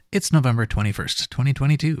It's November 21st,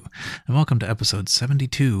 2022, and welcome to episode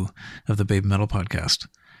 72 of the Baby Metal Podcast.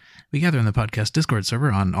 We gather in the podcast Discord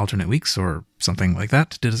server on alternate weeks or something like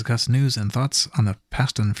that to discuss news and thoughts on the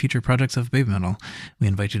past and future projects of Baby Metal. We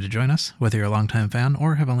invite you to join us, whether you're a longtime fan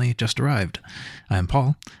or have only just arrived. I am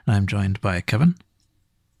Paul, and I'm joined by Kevin.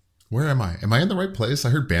 Where am I? Am I in the right place? I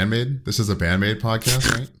heard Bandmade. This is a Bandmade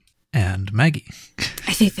podcast, right? And Maggie.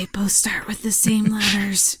 I think they both start with the same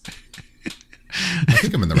letters. I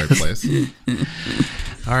think I'm in the right place.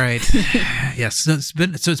 All right. Yes. So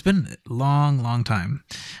it's been a long time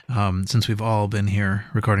since we've all been here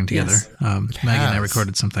recording together. Yes. Maggie and I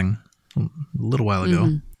recorded something a little while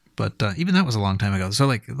ago, but even that was a long time ago. So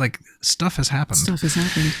like stuff has happened. Stuff has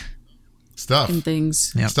happened. Stuff And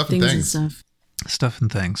things. Yep. Stuff and things. And stuff. Stuff and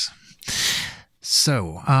things.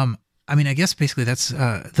 So, I mean, I guess basically that's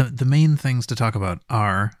the main things to talk about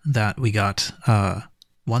are that we got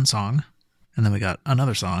one song, and then we got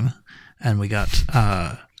another song, and we got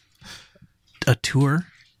a tour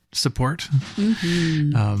support.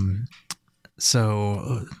 Mm-hmm.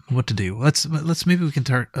 So what to do? Let's maybe we can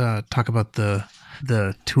talk about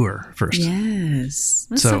the tour first. Yes.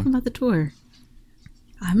 Let's talk about the tour.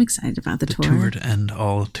 I'm excited about the tour. Tour to end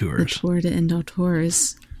all tours. The tour to end all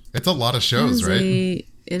tours. It's a lot of shows, right? It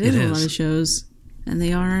is a lot of shows. And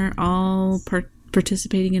they are all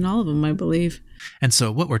participating in all of them, I believe. And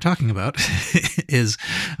so what we're talking about is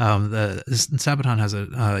Sabaton has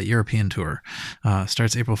a European tour.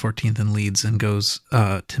 Starts April 14th in Leeds and goes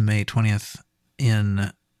to May 20th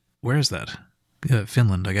in, where is that?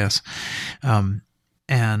 Finland, I guess.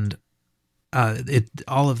 And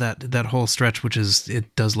all of that whole stretch, which is,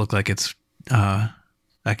 it does look like it's, I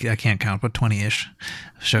can't count, but 20-ish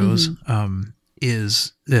shows,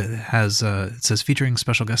 it says featuring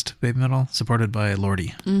special guest Baby Metal supported by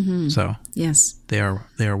Lordi. Mm-hmm. So yes, they are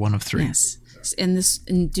one of three. Yes,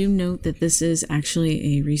 and do note that this is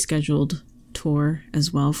actually a rescheduled tour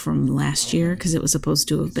as well from last year, because it was supposed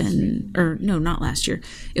to have been, or no, not last year.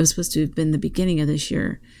 It was supposed to have been the beginning of this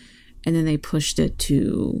year, and then they pushed it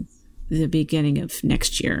to the beginning of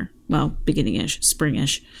next year. Well, beginning-ish,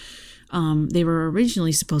 spring-ish. They were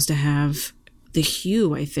originally supposed to have The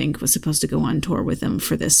Hue, I think, was supposed to go on tour with them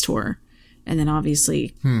for this tour. And then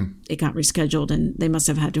obviously it got rescheduled, and they must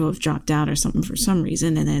have had to have dropped out or something for some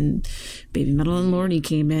reason. And then Baby Metal and Lordi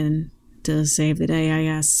came in to save the day, I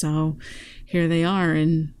guess. So here they are,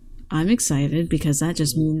 and I'm excited because that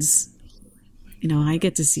just means, I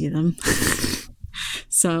get to see them.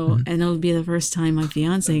 So, and it'll be the first time my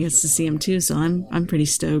fiance gets to see them too. So I'm pretty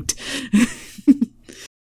stoked.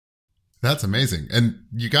 That's amazing. And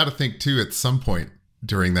you got to think, too, at some point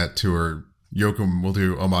during that tour, Joachim will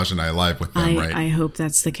do Homage and I live with them, right? I hope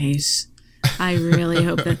that's the case. I really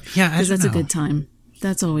hope that. Yeah, because that's a good time.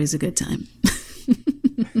 That's always a good time.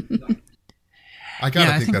 I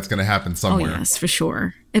think that's going to happen somewhere. Oh, yes, for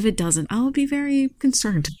sure. If it doesn't, I'll be very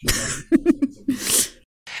concerned.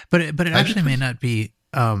 But it actually may not be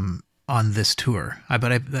on this tour. I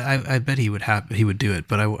bet he would do it.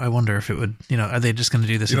 But I wonder if it would. Are they just going to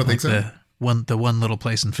do this? You don't think so? The one little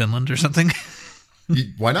place in Finland or something?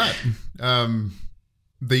 Why not?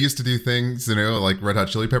 They used to do things, like Red Hot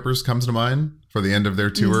Chili Peppers comes to mind for the end of their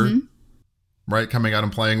tour, right? Coming out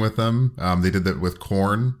and playing with them. They did that with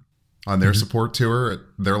Korn on their support tour at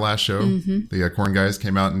their last show. The Korn guys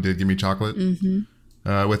came out and did "Gimme Chocolate"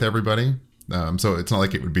 with everybody. So it's not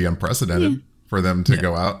like it would be unprecedented for them to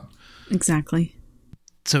go out. Exactly.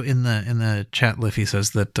 So in the chat, Liffy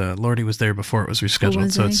says that Lordi was there before it was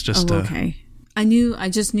rescheduled. It's just okay. I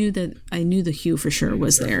just knew that I knew The Hue for sure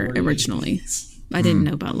was there originally. I didn't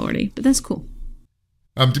know about Lordi, but that's cool.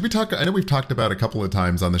 Did we talk? I know we've talked about it a couple of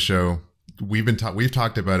times on the show. We've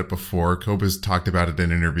talked about it before. Koba's talked about it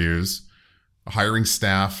in interviews. Hiring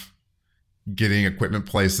staff, getting equipment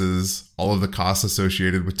places, all of the costs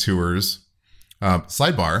associated with tours.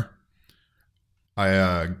 Sidebar.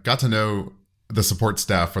 I got to know the support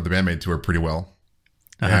staff for the Bandmade tour pretty well,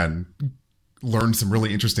 and learned some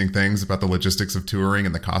really interesting things about the logistics of touring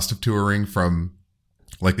and the cost of touring from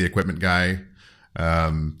like the equipment guy,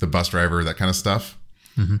 the bus driver, that kind of stuff.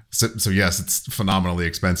 So yes, it's phenomenally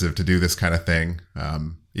expensive to do this kind of thing,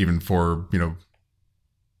 even for,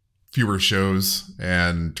 fewer shows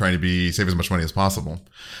and trying to save as much money as possible.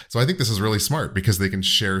 So I think this is really smart because they can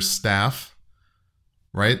share staff,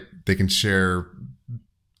 right? They can share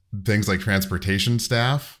things like transportation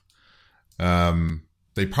staff.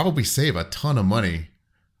 They probably save a ton of money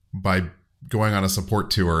by going on a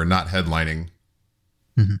support tour and not headlining,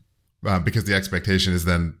 because the expectation is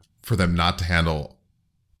then for them not to handle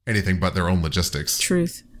anything but their own logistics.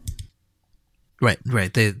 Truth. Right.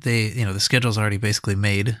 They the schedule's already basically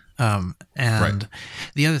made. And Right.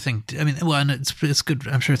 the other thing, I mean, well, and it's good.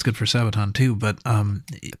 I'm sure it's good for Sabaton too. But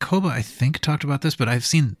Koba, I think, talked about this. But I've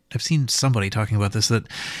seen somebody talking about this, that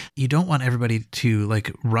you don't want everybody to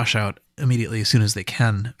like rush out immediately as soon as they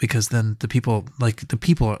can, because then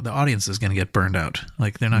the audience is going to get burned out.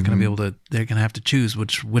 Like they're not going to be able to. They're going to have to choose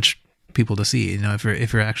which people to see. If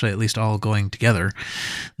you're actually at least all going together,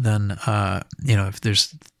 then if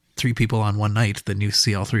there's 3 people on one night, then you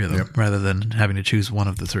see all 3 of them. Yep. Rather than having to choose one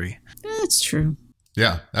of the 3. That's true.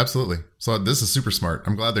 Yeah, absolutely. So this is super smart.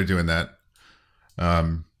 I'm glad they're doing that.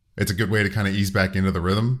 It's a good way to kind of ease back into the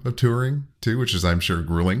rhythm of touring too, which is, I'm sure,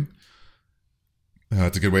 grueling.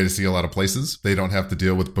 It's a good way to see a lot of places. They don't have to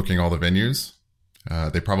deal with booking all the venues.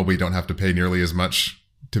 They probably don't have to pay nearly as much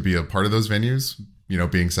to be a part of those venues,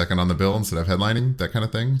 being second on the bill instead of headlining, that kind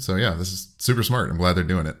of thing. So yeah, this is super smart. I'm glad they're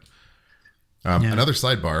doing it. Another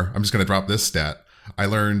sidebar, I'm just going to drop this stat. I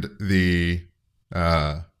learned the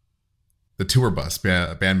tour bus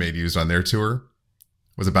Bandmate used on their tour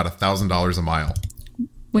was about $1,000 a mile.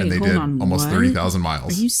 Wait, and they hold did on. almost what? 30,000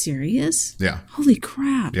 miles. Are you serious? Yeah. Holy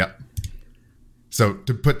crap. Yeah. So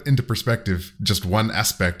to put into perspective just one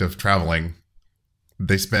aspect of traveling,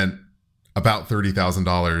 they spent about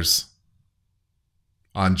 $30,000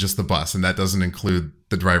 on just the bus, and that doesn't include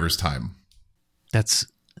the driver's time. That's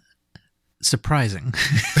surprising.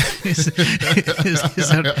 is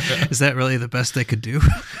that really the best they could do?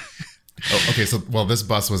 Oh, okay, so this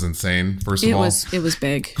bus was insane. First of all, it was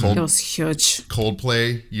big. It was huge.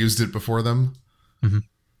 Coldplay used it before them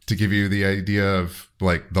to give you the idea of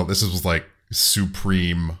this was like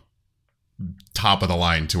supreme top of the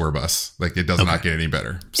line tour bus. Like it does not get any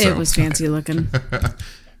better. So, it was fancy looking.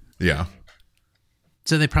 Yeah.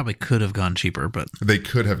 So they probably could have gone cheaper, but they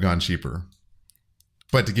could have gone cheaper.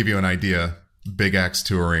 But to give you an idea, Big Axe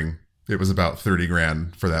touring, it was about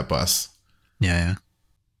 $30,000 for that bus. Yeah.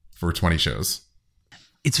 For 20 shows.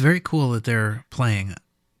 It's very cool that they're playing.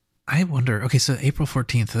 I wonder, okay, so April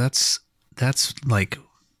 14th, that's like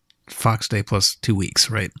Fox Day plus 2 weeks,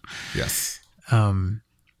 right? Yes.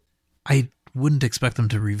 I wouldn't expect them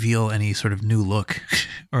to reveal any sort of new look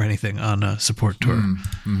or anything on a support tour.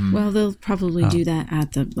 Mm-hmm. Well, they'll probably do that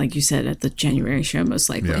at the, like you said, at the January show, most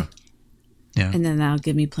likely. Yeah. And then that'll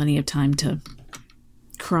give me plenty of time to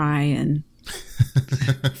cry and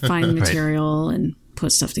find material and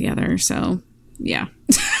put stuff together. So, yeah.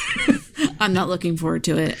 I'm not looking forward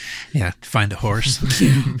to it. Yeah, find a horse.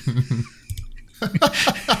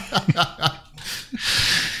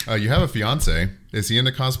 You have a fiance. Is he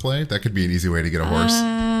into cosplay? That could be an easy way to get a horse.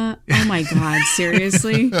 Oh my God,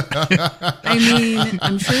 seriously? I mean,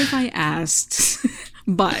 I'm sure if I asked,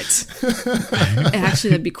 but actually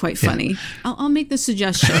that'd be quite funny. I'll make the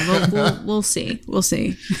suggestion. We'll see. We'll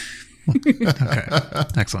see. Okay,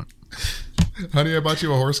 excellent. Honey, I bought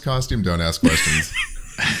you a horse costume. Don't ask questions.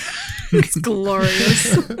 It's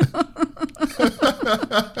glorious.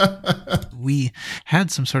 We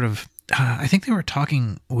had some sort of, I think they were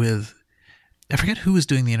talking with, I forget who was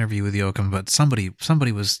doing the interview with Joachim, but somebody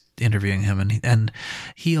was interviewing him, and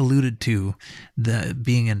he alluded to the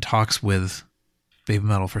being in talks with Baby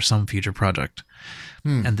Metal for some future project,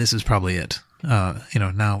 and this is probably it.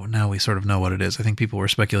 Now we sort of know what it is. I think people were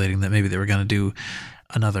speculating that maybe they were going to do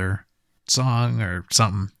another song or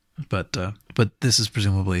something, but this is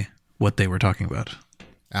presumably what they were talking about.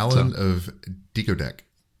 Alan of Decodec.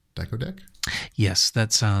 Decodec? Yes,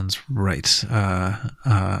 that sounds right.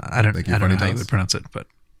 I don't know how you would pronounce it, but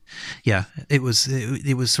yeah, it was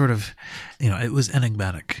sort of, it was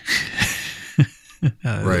enigmatic.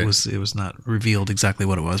 Right. It was not revealed exactly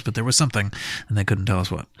what it was, but there was something, and they couldn't tell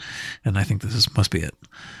us what. And I think this must be it.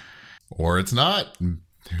 Or it's not.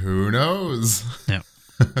 Who knows? Yeah.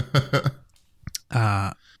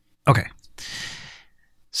 Okay.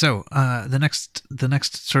 So the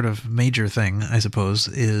next sort of major thing, I suppose,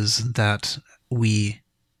 is that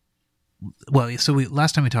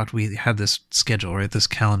last time we talked, we had this schedule, right? This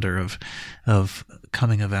calendar of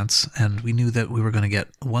coming events, and we knew that we were going to get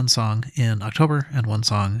one song in October and one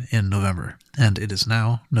song in November, and it is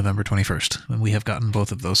now November 21st, and we have gotten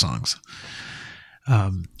both of those songs.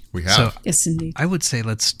 We have. So, yes, indeed. I would say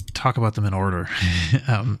let's talk about them in order.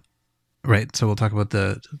 Right, so we'll talk about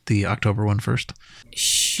the October one first.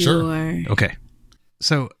 Sure. Okay.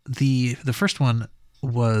 So the first one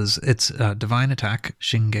it's Divine Attack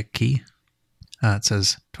Shingeki. It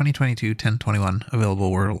says 2022-10/21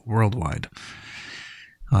 available worldwide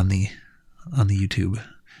on the YouTube.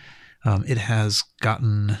 It has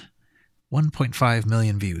gotten 1.5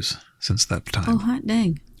 million views since that time. Oh, hot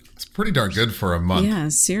dang. It's pretty darn good for a month. Yeah,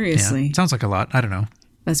 seriously. Yeah, sounds like a lot. I don't know.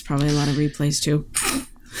 That's probably a lot of replays too.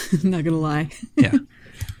 I'm not gonna lie. Yeah.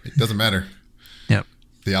 It doesn't matter. Yep.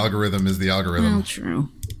 The algorithm is the algorithm. Well, true.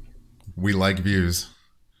 We like views.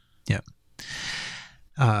 Yep.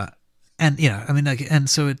 And yeah, I mean, like, and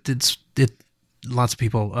so it lots of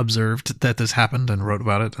people observed that this happened and wrote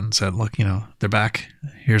about it and said, look, they're back.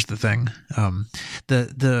 Here's the thing.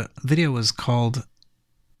 The video was called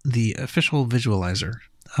The Official Visualizer.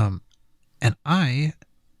 And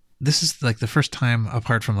this is like the first time,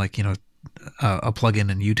 apart from like, a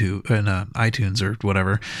plugin in YouTube and iTunes or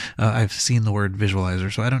whatever, I've seen the word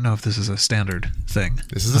visualizer. So I don't know if this is a standard thing.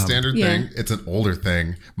 This is a standard thing. It's an older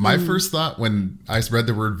thing. My first thought when I read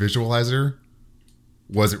the word visualizer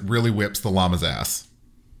was it really whips the llama's ass.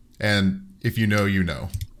 And if you know, you know.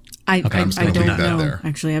 I don't know. There.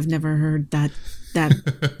 Actually, I've never heard that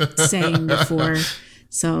saying before.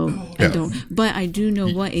 So I don't, but I do know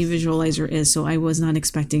what a visualizer is. So I was not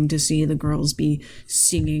expecting to see the girls be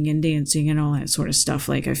singing and dancing and all that sort of stuff.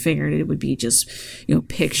 Like I figured it would be just,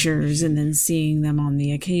 pictures and then seeing them on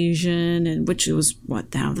the occasion, and which was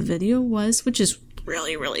how the video was, which is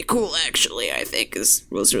really, really cool. Actually, I think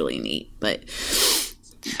was really neat. But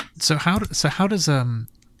so how does so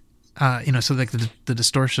like the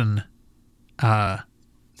distortion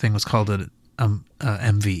thing was called a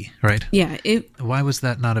MV, right? Yeah. Why was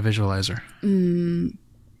that not a visualizer?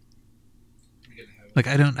 Like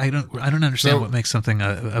I don't understand what makes something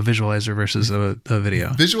a visualizer versus a video.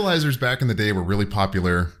 Visualizers back in the day were really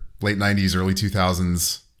popular, late 90s, early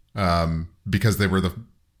 2000s, because they were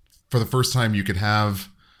for the first time you could have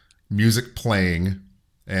music playing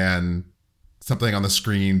and something on the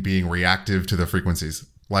screen being reactive to the frequencies.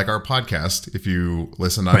 Like our podcast, if you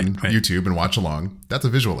listen on YouTube and watch along, that's a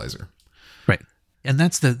visualizer. Right. And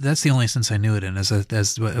that's the only sense I knew it in as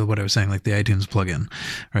what I was saying, like the iTunes plugin,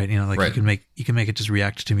 right? You can make it just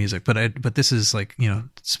react to music, but this is like,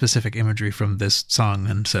 specific imagery from this song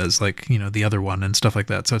and says like, the other one and stuff like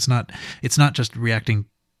that. So it's not just reacting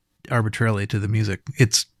arbitrarily to the music.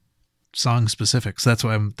 It's song specific. So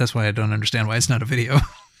that's why I don't understand why it's not a video.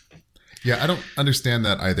 Yeah. I don't understand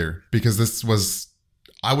that either, because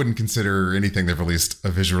I wouldn't consider anything they've released a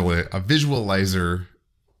visualizer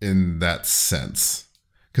in that sense,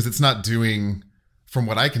 because it's not doing, from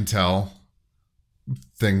what I can tell,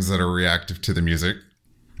 things that are reactive to the music.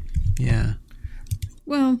 Yeah.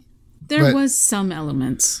 Well, there was some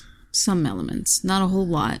elements, not a whole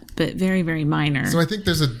lot, but very, very minor. So I think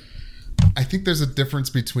there's a difference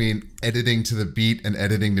between editing to the beat and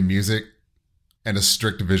editing to music and a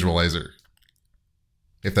strict visualizer.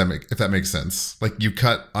 If that makes sense. Like you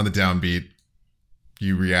cut on the downbeat,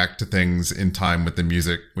 you react to things in time with the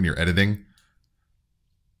music when you're editing,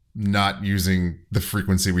 not using the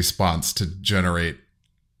frequency response to generate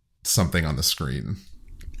something on the screen.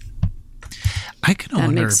 I can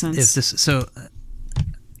wonder if this. So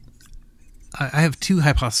I have two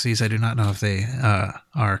hypotheses. I do not know if they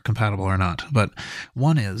are compatible or not. But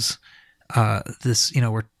one is this.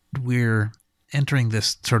 We're entering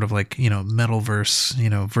this sort of like,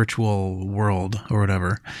 Metalverse, virtual world or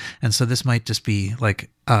whatever. And so this might just be like,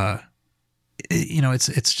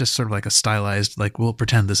 it's just sort of like a stylized, like we'll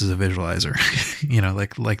pretend this is a visualizer, you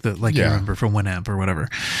remember from Winamp or whatever.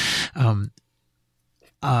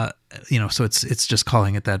 So it's just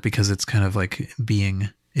calling it that because it's kind of like being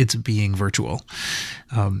virtual.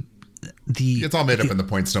 It's all made up and the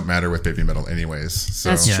points don't matter with Baby Metal anyways. So.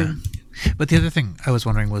 That's true. But the other thing I was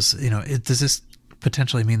wondering was, does this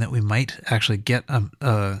potentially mean that we might actually get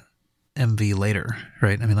a MV later,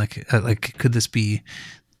 right? I mean, like could this be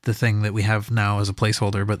the thing that we have now as a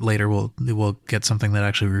placeholder, but later we'll get something that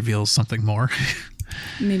actually reveals something more?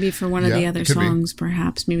 Maybe for one of the other songs,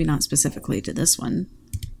 perhaps. Maybe not specifically to this one.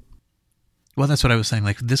 Well, that's what I was saying.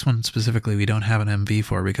 Like this one specifically, we don't have an MV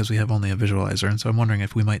for because we have only a visualizer, and so I'm wondering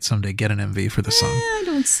if we might someday get an MV for the song. I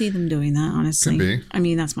don't see them doing that, honestly. Could be. I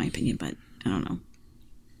mean, that's my opinion, but I don't know.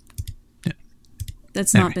 Yeah.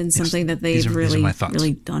 That's not been something that they've really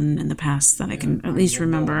done in the past that I can at least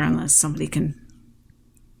remember, unless somebody can.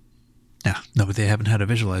 Yeah, no, but they haven't had a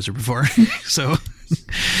visualizer before, so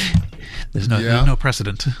there's no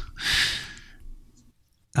precedent.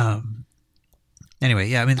 Anyway,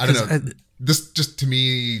 yeah, I mean, I don't know. This just to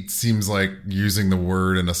me seems like using the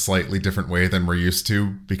word in a slightly different way than we're used to,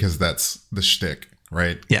 because that's the shtick,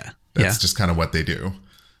 right? Yeah. That's just kind of what they do.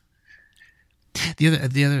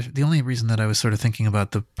 The only reason that I was sort of thinking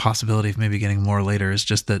about the possibility of maybe getting more later is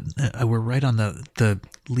just that we're right on the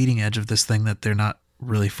leading edge of this thing that they're not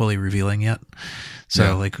really fully revealing yet.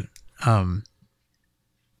 So and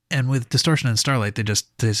with Distortion and Starlight,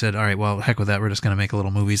 they said, all right, well, heck with that. We're just going to make little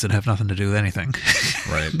movies that have nothing to do with anything.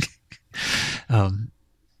 Right.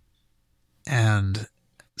 And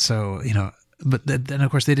so, but then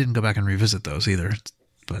of course they didn't go back and revisit those either.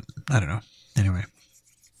 But I don't know. Anyway,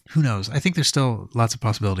 who knows? I think there's still lots of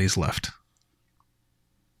possibilities left.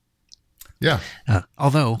 Yeah.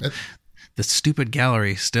 Although the stupid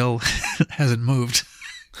gallery still hasn't moved.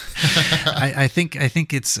 I think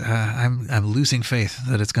it's I'm losing faith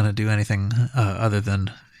that it's going to do anything other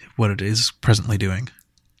than what it is presently doing.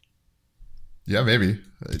 Yeah, maybe.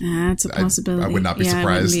 That's a possibility. I would not be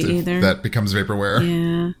surprised if that becomes vaporware.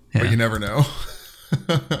 Yeah. But you never know.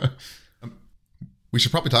 We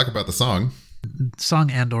should probably talk about the song. Song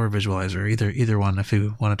and or visualizer, either one, if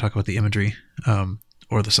you want to talk about the imagery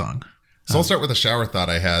or the song. So I'll start with a shower thought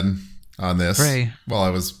I had on this while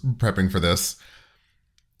I was prepping for this.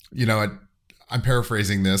 I'm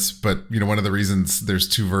paraphrasing this, but one of the reasons there's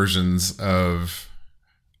two versions of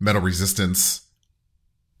Metal Resistance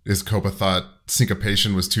is Copa thought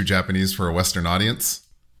syncopation was too Japanese for a Western audience.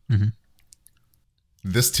 Mm-hmm.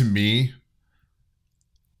 This to me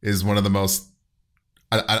is one of the most,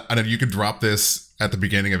 I don't know, you could drop this at the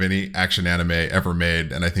beginning of any action anime ever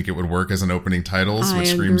made, and I think it would work as an opening titles, which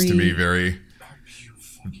screams to me very,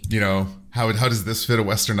 how does this fit a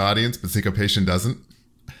Western audience, but syncopation doesn't?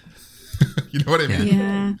 You know what I mean?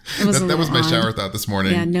 Yeah. That was my shower thought this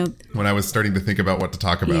morning. Yeah, no. When I was starting to think about what to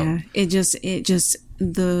talk about. Yeah. It just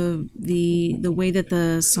the way that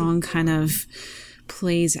the song kind of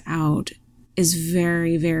plays out is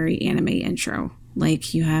very, very anime intro.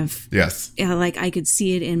 Like you have, yes, like I could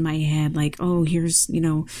see it in my head. Like, oh, here's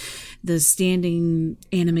the standing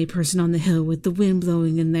anime person on the hill with the wind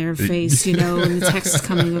blowing in their face, and the text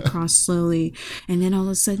coming across slowly, and then all of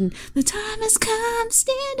a sudden the time has come,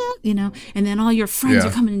 stand up, and then all your friends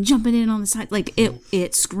are coming and jumping in on the side. Like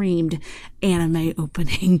it screamed anime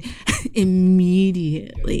opening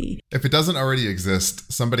immediately. If it doesn't already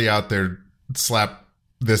exist, somebody out there slap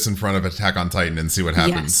this in front of Attack on Titan and see what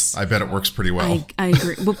happens. Yes. I bet it works pretty well. I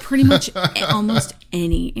agree. Well, pretty much almost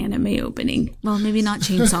any anime opening. Well, maybe not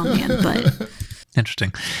Chainsaw Man, but...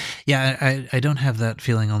 Interesting. Yeah, I don't have that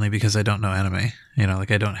feeling only because I don't know anime.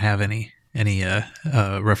 I don't have any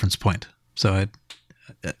reference point. So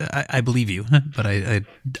I believe you, but I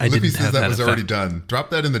didn't says have that was effect. Already done.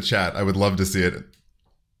 Drop that in the chat. I would love to see it,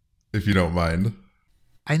 if you don't mind.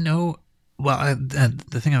 I know... Well,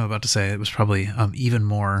 the thing I'm about to say, it was probably even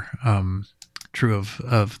more true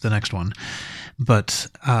of the next one, but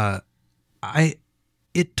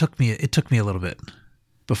it took me a little bit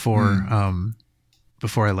before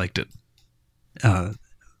I liked it,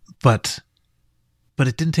 but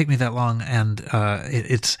it didn't take me that long, and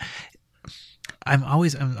I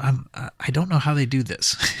don't know how they do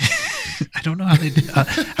this. I don't know how they do.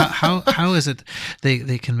 How is it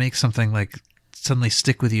they can make something like suddenly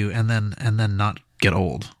stick with you and then not get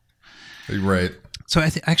old. Right. So I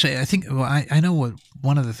think I know what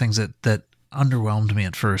one of the things that underwhelmed me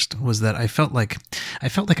at first was that I felt like I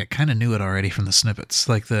kind of knew it already from the snippets.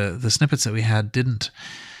 Like the snippets that we had didn't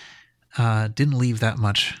leave that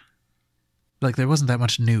much. Like there wasn't that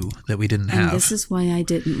much new that we didn't have. And this is why I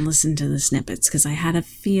didn't listen to the snippets, because I had a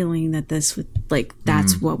feeling that this would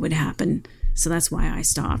that's what would happen. So that's why I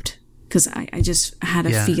stopped. Because I just had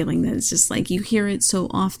a feeling that it's just like you hear it so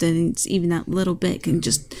often, it's even that little bit can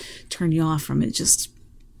just turn you off from it just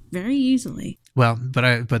very easily. Well,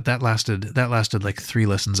 but that lasted like 3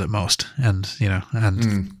 listens at most, and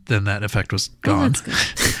then that effect was gone. Oh, that's good.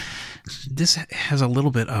 This has a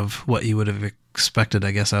little bit of what you would have expected,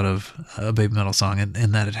 I guess, out of a Baby Metal song,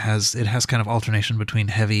 in that it has kind of alternation between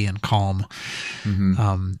heavy and calm,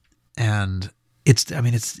 and. It's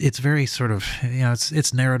very sort of,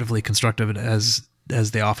 it's narratively constructive as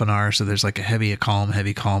they often are. So there's like a heavy calm,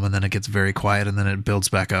 and then it gets very quiet, and then it builds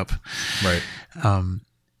back up. Right.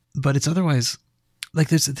 But it's otherwise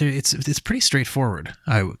like it's pretty straightforward.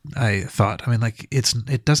 I thought. I mean, like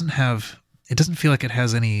it doesn't feel like it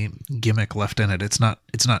has any gimmick left in it. It's not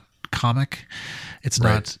comic. It's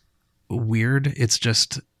not weird. It's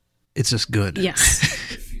just good.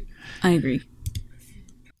 Yes, I agree.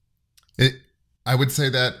 I would say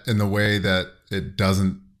that in the way that it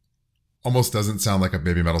almost doesn't sound like a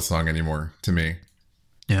Baby Metal song anymore to me.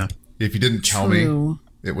 Yeah. If you didn't tell me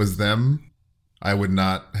it was them, I would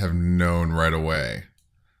not have known right away.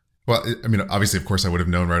 Well, I mean, obviously, of course, I would have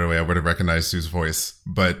known right away. I would have recognized Sue's voice.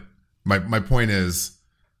 But my point is,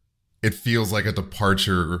 it feels like a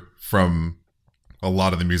departure from a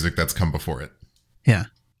lot of the music that's come before it. Yeah.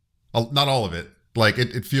 Not all of it. Like,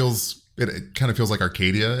 it kind of feels like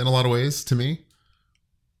Arcadia in a lot of ways to me.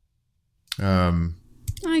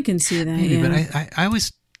 I can see that. Maybe, but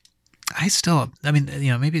I still, I mean,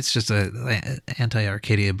 maybe it's just a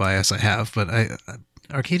anti-Arcadia bias I have, but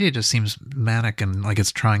Arcadia just seems manic and like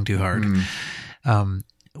it's trying too hard.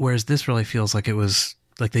 Whereas this really feels like it was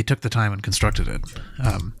like they took the time and constructed it.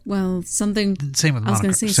 Well, something Same with I was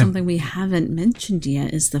going to say, Same- something we haven't mentioned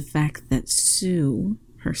yet is the fact that Sue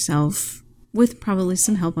herself, with probably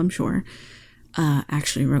some help, I'm sure,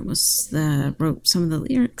 actually wrote some of the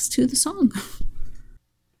lyrics to the song.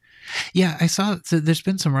 Yeah, I saw. There's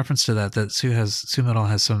been some reference to that Sue Metal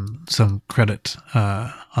has some credit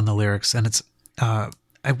on the lyrics, and it's.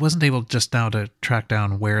 I wasn't able just now to track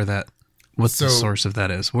down what the source of that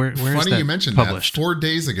is. Where is Funny that you mentioned published? that. 4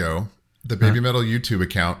 days ago, the Baby Metal YouTube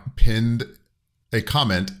account pinned a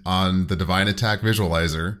comment on the Divine Attack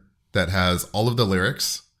visualizer that has all of the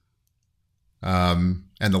lyrics, and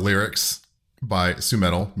the lyrics by Sue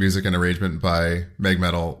Metal, music and arrangement by Meg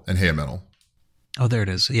Metal and Heya Metal. Oh, there it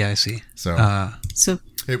is. Yeah, I see. So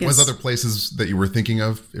it yes. was other places that you were thinking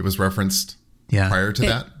of. It was referenced prior to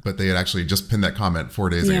that, but they had actually just pinned that comment 4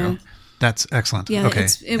 days ago. That's excellent. Yeah, okay.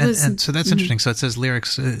 And so that's mm-hmm. interesting. So it says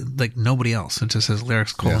lyrics like nobody else. It just says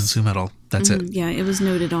lyrics : Sue Metal. That's it. Yeah, it was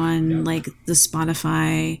noted on like the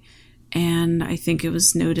Spotify, and I think it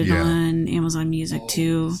was noted on Amazon Music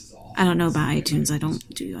too. I don't know about iTunes. I don't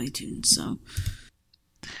do iTunes, so.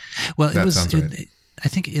 Well, that sounds right. I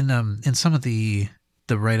think in some of the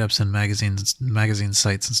write-ups and magazine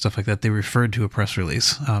sites and stuff like that, they referred to a press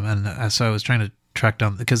release, and so I was trying to track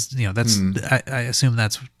down because that's I assume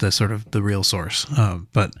that's the sort of the real source,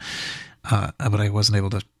 but I wasn't able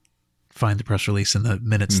to find the press release in the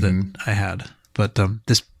minutes that I had. But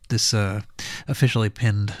this officially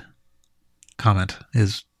pinned comment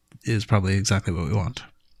is probably exactly what we want.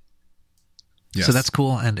 Yes. So that's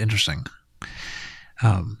cool and interesting.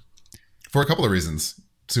 For a couple of reasons.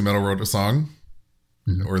 Sue Metal wrote a song,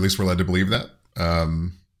 or at least we're led to believe that.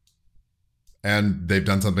 And they've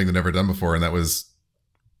done something they've never done before, and that was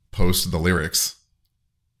post the lyrics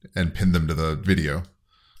and pin them to the video.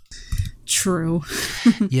 True.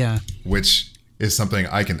 Yeah. Which is something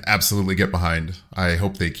I can absolutely get behind. I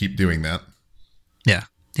hope they keep doing that. Yeah.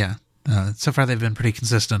 Yeah. So far they've been pretty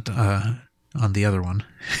consistent on the other one.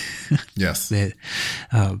 Yes.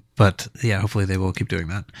 But yeah, hopefully they will keep doing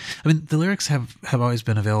that. I mean, the lyrics have always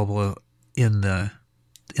been available in the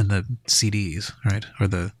CDs, right? Or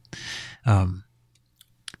the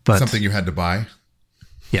but something you had to buy.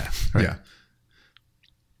 Yeah. Right. Yeah.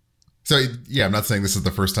 So yeah, I'm not saying this is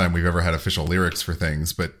the first time we've ever had official lyrics for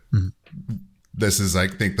things, but this is, I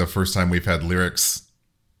think, the first time we've had lyrics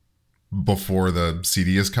before the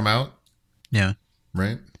CD has come out. Yeah.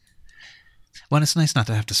 Right. Well, it's nice not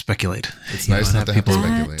to have to speculate. It's nice not to have to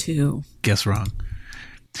speculate. Too. Guess wrong.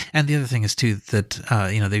 And the other thing is too that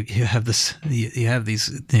you have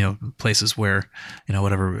these places where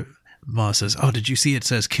whatever Ma says, oh, did you see it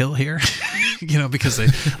says kill here? Because they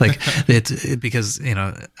like it's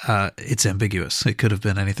ambiguous. It could have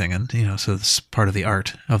been anything, and so this part of the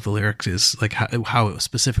art of the lyrics is like how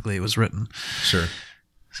specifically it was written. Sure.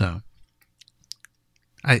 So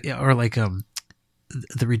the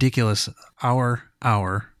ridiculous hour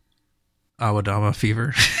Awadama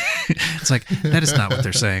fever. It's like, that is not what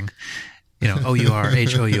they're saying.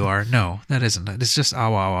 OUR. No, that isn't. It's just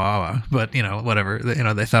awa awa awa. But whatever.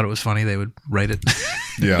 They thought it was funny. They would write it.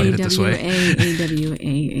 Yeah. Write it this way.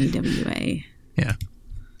 AWA. Yeah.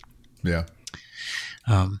 Yeah.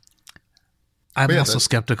 I'm also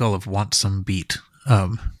skeptical of want some beat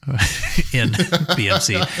in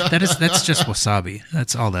BMC. That's just wasabi.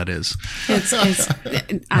 That's all that is.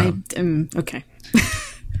 Okay.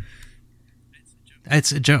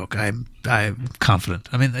 It's a joke. I'm confident.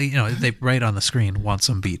 I mean, they write on the screen "want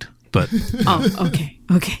some beat," but okay.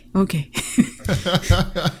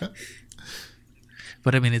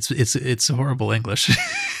 But I mean, it's horrible English,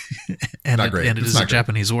 and not great. And it is a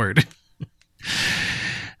Japanese word.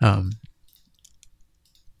 Yeah,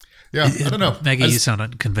 I don't know, Maggie. You sound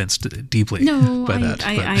unconvinced deeply. No, by that.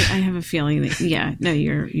 I have a feeling that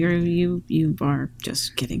you are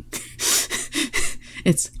just kidding.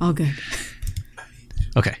 It's all good.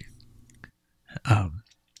 Okay.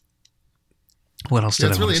 What else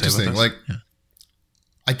did I want to say? It's really interesting. Like,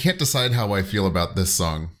 I can't decide how I feel about this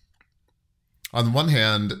song. On the one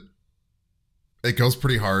hand, it goes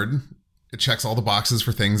pretty hard. It checks all the boxes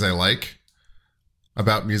for things I like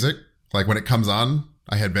about music. Like when it comes on,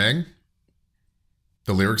 I headbang.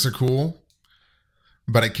 The lyrics are cool.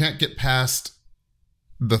 But I can't get past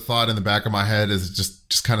the thought in the back of my head is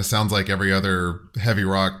just kind of sounds like every other heavy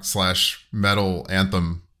rock / metal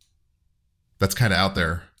anthem that's kind of out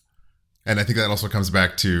there. And I think that also comes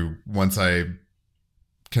back to once I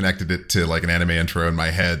connected it to like an anime intro in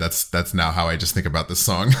my head, that's now how I just think about this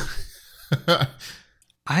song.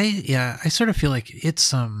 I sort of feel like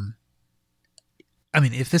it's I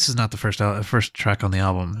mean, if this is not the first track on the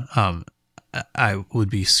album, I would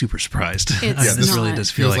be super surprised. This really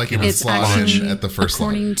does feel like it would slot in at the first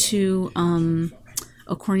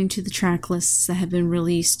according to the track lists that have been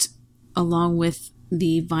released, along with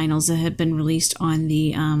the vinyls that have been released on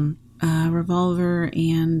the Revolver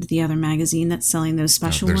and the other magazine that's selling those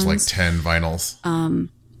special ones. There's like 10 vinyls.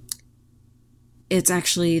 It's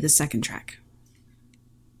actually the second track.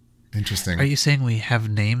 Interesting. Are you saying we have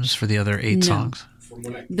names for the other 8 songs?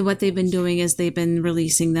 What they've been doing is they've been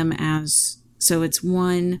releasing them as, so it's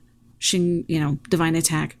 1, Divine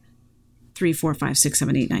Attack, 3, 4, 5, 6,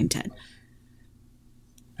 7, 8, 9, 10.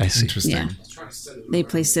 I see. Interesting. Yeah. They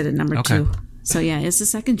placed it at number 2. So yeah, it's the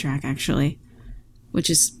second track actually, which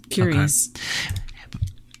is curious. Okay.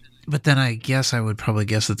 But then I guess I would probably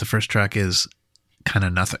guess that the first track is kind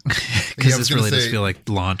of nothing, because this really does feel like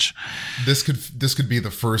launch. This could be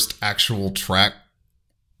the first actual track,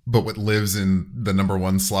 but what lives in the number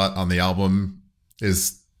 1 slot on the album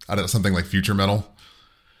is, I don't know, something like Future Metal,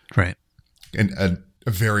 right? And a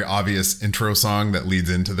very obvious intro song that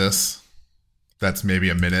leads into this. That's maybe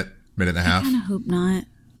a minute and a half. I kind of hope not.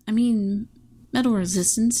 I mean, Metal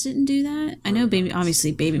Resistance didn't do that. I know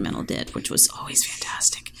obviously Baby Metal did, which was always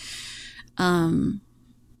fantastic.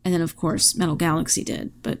 And then, of course, Metal Galaxy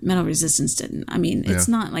did, but Metal Resistance didn't. I mean, it's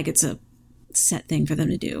not like it's a set thing for them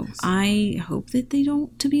to do. I hope that they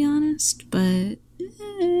don't, to be honest, but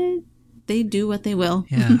they do what they will.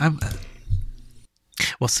 Yeah.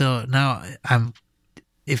 So now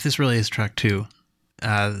if this really is track 2,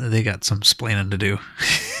 they got some splaining to do.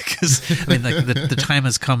 Because, I mean, like the time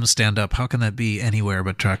has come, stand up. How can that be anywhere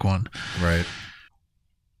but track 1? Right.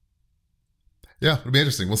 Yeah, it'll be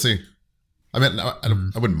interesting. We'll see. I mean,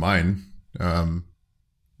 I wouldn't mind.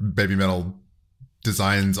 Baby Metal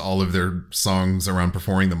designs all of their songs around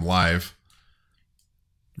performing them live,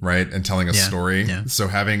 right? And telling a story. Yeah. So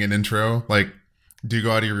having an intro, like, do you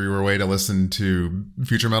go out of your way to listen to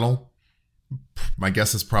Future Metal? My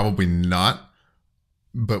guess is probably not.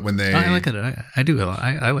 But when they... I like it. I do.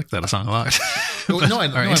 I like that song a lot.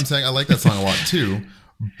 I'm saying I like that song a lot too.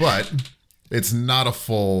 But it's not a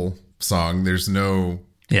full song. There's no...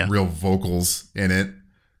 real vocals in it,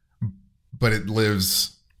 but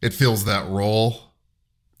it fills that role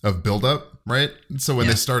of build-up, right? So when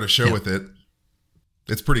they start a show with it,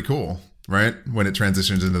 it's pretty cool, right? When it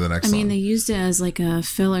transitions into the next song. I mean, they used it as like a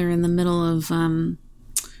filler in the middle of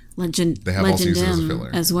Legend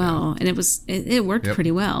as well. And it worked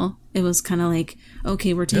pretty well. It was kind of like,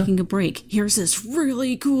 okay, we're taking a break. Here's this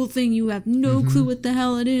really cool thing. You have no clue what the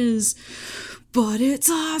hell it is. But it's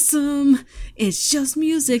awesome. It's just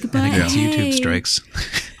music, but and against YouTube strikes.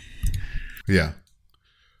 Yeah,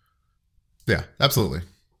 absolutely.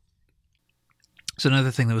 So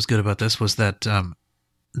another thing that was good about this was that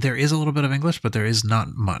there is a little bit of English, but there is not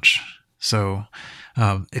much. So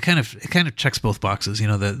it kind of checks both boxes.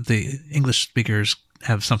 The English speakers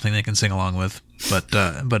have something they can sing along with, but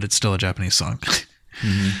it's still a Japanese song.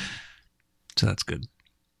 So that's good.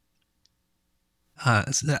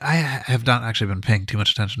 I have not actually been paying too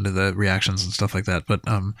much attention to the reactions and stuff like that, but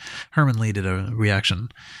Herman Lee did a reaction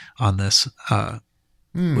on this,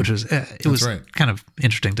 which was kind of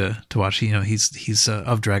interesting to watch. He's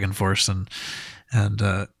of Dragon Force and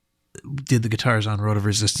did the guitars on Road of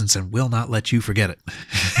Resistance and will not let you forget it.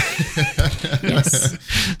 Yes.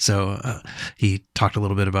 So he talked a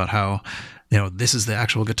little bit about how this is the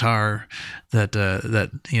actual guitar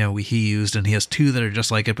that he used, and he has 2 that are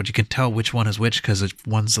just like it, but you can tell which one is which because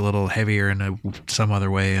one's a little heavier in some other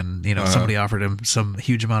way, and somebody offered him some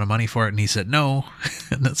huge amount of money for it, and he said no,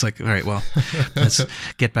 and that's like, all right, well, let's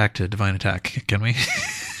get back to Divine Attack, can we?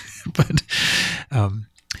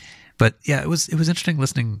 But yeah, it was interesting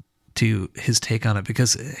listening to his take on it,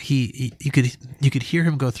 because you could hear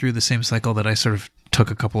him go through the same cycle that I sort of took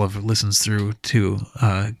a couple of listens through to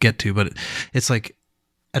get to, but it's like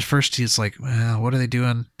at first he's like, well, what are they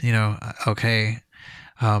doing? Okay.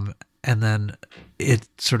 And then it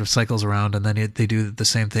sort of cycles around, and then they do the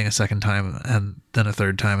same thing a second time, and then a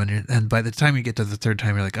third time, and by the time you get to the third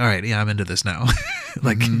time, you're like, all right, yeah, I'm into this now.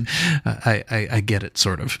 Like I get it,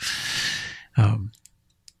 sort of.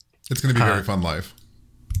 It's going to be very fun live.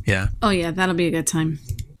 Yeah. Oh yeah, that'll be a good time.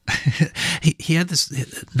 he had this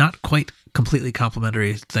not quite completely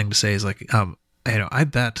complimentary thing to say. Is like, I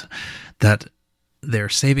bet that they're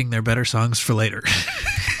saving their better songs for later.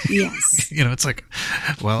 Yes. It's like,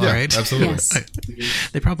 well, all right, absolutely. Yes.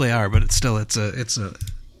 They probably are, but it's still it's a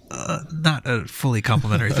not a fully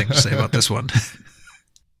complimentary thing to say about this one.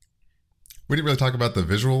 We didn't really talk about the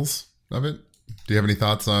visuals of it. Do you have any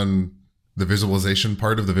thoughts on The visualization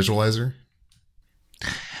part of the visualizer?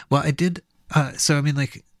 Well, I did. So I mean,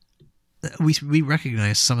 like, we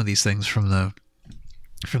recognize some of these things from the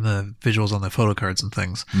visuals on the photo cards and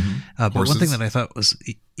things. But one thing that I thought was,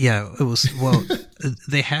 it was, well,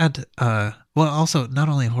 they had, also not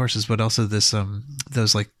only horses, but also this,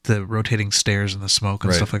 those like the rotating stairs and the smoke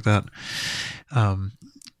and stuff like that.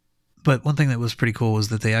 But one thing that was pretty cool was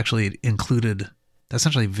that they actually included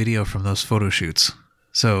essentially video from those photo shoots.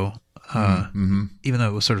 So, even though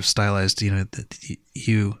it was sort of stylized, you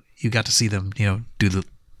got to see them, do the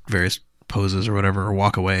various poses or whatever, or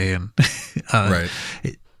walk away, and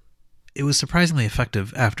it was surprisingly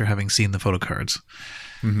effective after having seen the photo cards.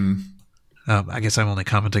 I guess I'm only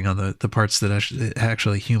commenting on the parts that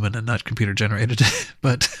actually human and not computer generated,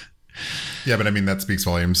 but yeah, but I mean that speaks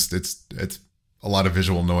volumes. It's a lot of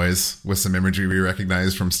visual noise with some imagery we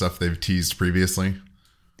recognize from stuff they've teased previously.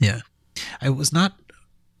 Yeah, I was not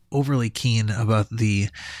overly keen about the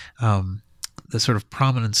sort of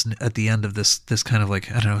prominence at the end of this kind of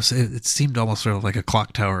like, I don't know, it seemed almost sort of like a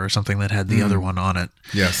clock tower or something that had the other one on it.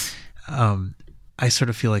 Yes. I sort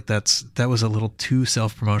of feel like that was a little too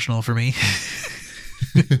self-promotional for me,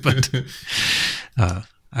 but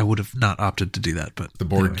I would have not opted to do that. But the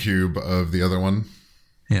board cube of the other one.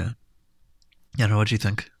 Yeah. I don't know. What'd you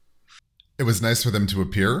think? It was nice for them to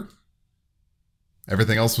appear.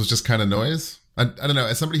 Everything else was just kind of noise. I don't know.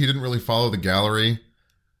 As somebody who didn't really follow the gallery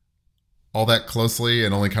all that closely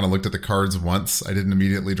and only kind of looked at the cards once, I didn't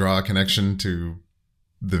immediately draw a connection to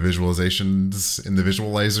the visualizations in the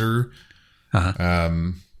visualizer. So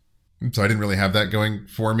I didn't really have that going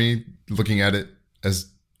for me, looking at it as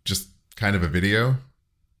just kind of a video.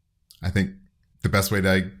 I think the best way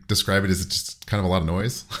to describe it is it's just kind of a lot of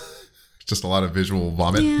noise. Just a lot of visual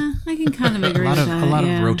vomit. Yeah, I can kind of agree with that. A lot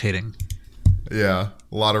of rotating. Yeah,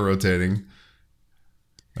 a lot of rotating.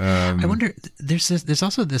 I wonder, there's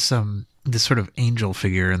also this sort of angel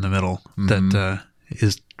figure in the middle that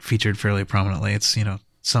is featured fairly prominently. It's,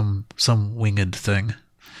 some winged thing.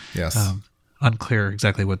 Yes. Unclear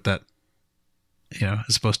exactly what that,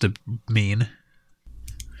 is supposed to mean.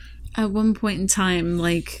 At one point in time,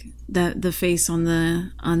 like the face on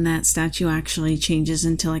that statue actually changes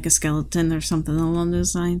into like a skeleton or something along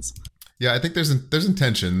those lines. Yeah, I think there's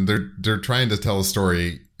intention. They're trying to tell a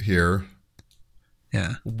story here.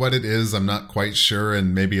 Yeah. What it is, I'm not quite sure,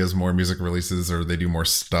 and maybe as more music releases or they do more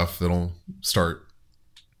stuff, that'll start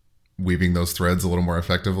weaving those threads a little more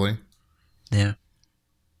effectively. Yeah.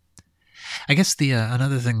 I guess the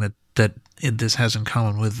another thing that this has in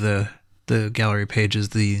common with the gallery page is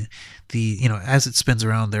the as it spins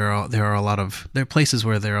around, there are places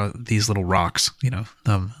where there are these little rocks,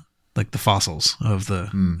 like the fossils of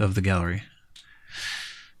the gallery.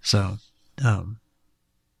 So, I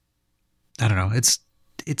don't know. It's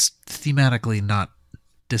thematically not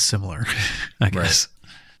dissimilar, I guess.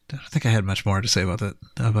 Right. I don't think I had much more to say about the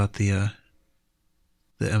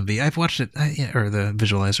MV. I've watched it, or the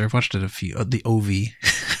visualizer. I've watched it the OV.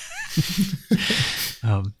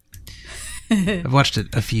 I've watched it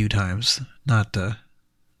a few times. Not a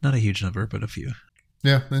huge number, but a few.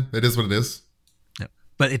 Yeah, it is what it is. Yeah,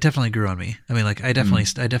 but it definitely grew on me. I mean, like I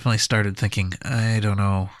definitely started thinking, I don't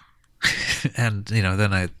know, and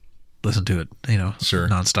then I listened to it,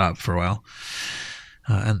 nonstop for a while,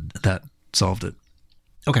 and that solved it.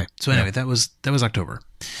 Okay, so anyway, that was October,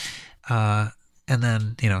 and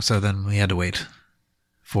then so then we had to wait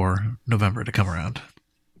for November to come around.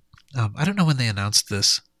 I don't know when they announced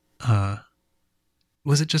this.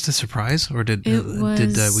 Was it just a surprise, or did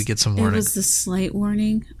we get some warning? It was a slight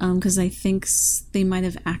warning, because I think they might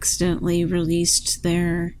have accidentally released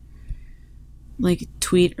their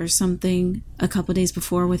tweet or something a couple days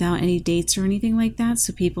before without any dates or anything like that,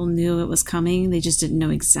 so people knew it was coming. They just didn't know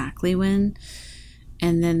exactly when.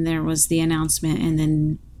 And then there was the announcement, and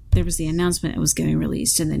then there was the announcement it was getting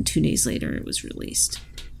released, and then 2 days later it was released.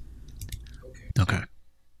 Okay.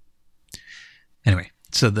 Anyway,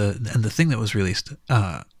 so the thing that was released.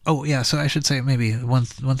 So I should say maybe one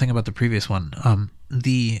thing about the previous one.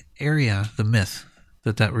 The area, the myth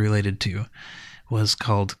that related to, was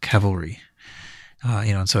called Cavalry.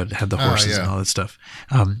 And so it had the horses and all that stuff.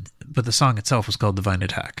 But the song itself was called Divine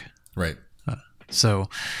Attack. Right.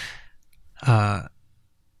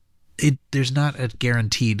 There's not a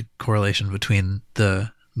guaranteed correlation between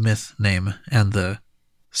the myth name and the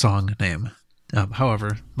song name.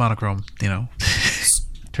 However, Monochrome,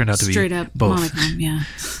 turned out to be straight up both. Monochrome, yeah.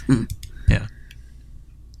 Yeah.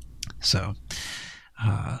 So,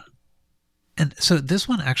 and so this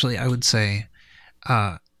one actually, I would say,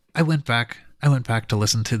 I went back to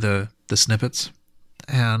listen to the snippets,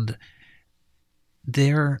 and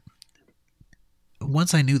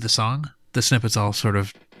once I knew the song, the snippets all sort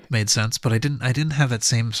of made sense, but I didn't have that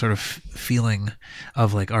same sort of feeling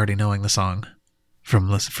of like already knowing the song from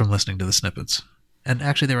listening to the snippets. And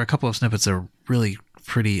actually, there were a couple of snippets that are really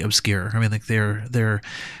pretty obscure. I mean, like they're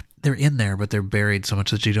in there, but they're buried so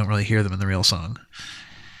much that you don't really hear them in the real song.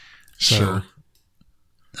 So, sure.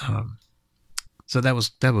 So that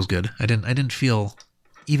was good. I didn't feel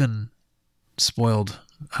even spoiled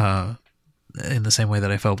in the same way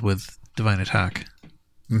that I felt with Divine Attack.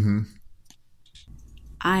 Mm-hmm.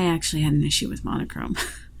 I actually had an issue with Monochrome.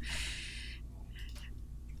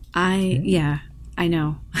 I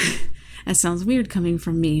know. That sounds weird coming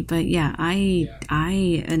from me, but yeah, I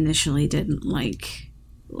initially didn't like,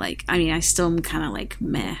 I mean, I still am kind of like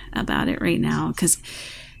meh about it right now, because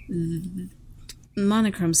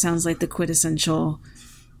Monochrome sounds like the quintessential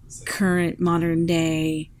current modern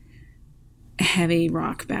day heavy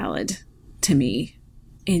rock ballad to me.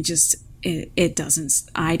 It doesn't,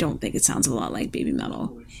 I don't think it sounds a lot like Baby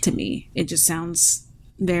Metal to me. It just sounds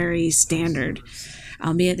very standard.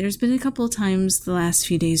 Albeit there's been a couple of times the last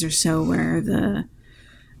few days or so where the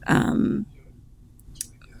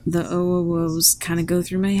OOOs kind of go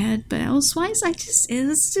through my head, but elsewise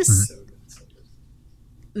it's just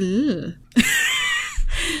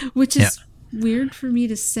which is weird for me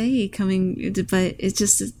to say but it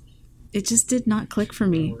just did not click for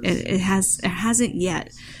me. It hasn't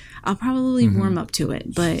yet. I'll probably warm up to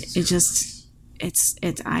it, but I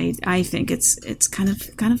think it's kind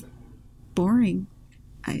of boring.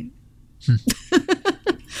 I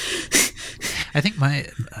think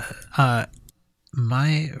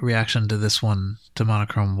my reaction to this one, to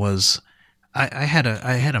Monochrome, was I had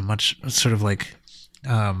a much sort of like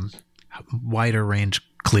wider range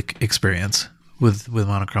click experience with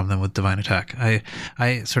Monochrome than with Divine Attack. I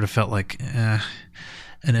sort of felt like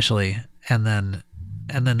initially, and then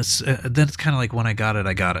it's kind of like when I got it,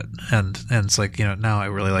 and it's like, you know, now I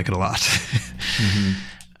really like it a lot.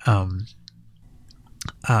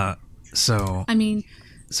 So I mean,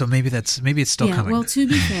 so maybe it's still coming. Well, to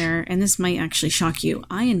be fair, and this might actually shock you,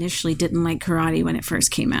 I initially didn't like Karate when it first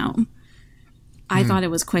came out. I thought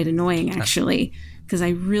it was quite annoying, actually, because I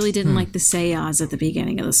really didn't like the say-yahs at the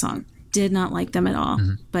beginning of the song. Did not like them at all.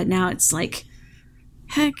 But now it's like,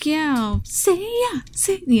 heck yeah, say yeah,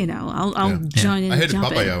 you know, I'll join in. I hated jump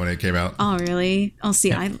Papaya when it came out. Oh, really? Oh,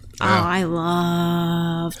 see, I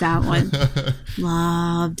love that one.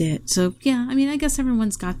 Loved it. So yeah, I mean, I guess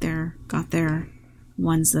everyone's got their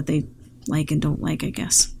ones that they like and don't like, I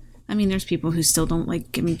guess. I mean, there's people who still don't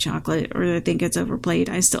like Gimme Chocolate, or they think it's overplayed.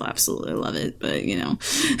 I still absolutely love it, but you know,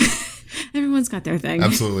 everyone's got their thing.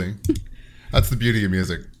 Absolutely. That's the beauty of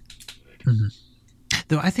music.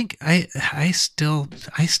 Though I think I still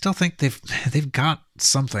think they've got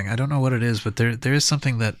something. I don't know what it is, but there is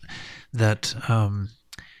something that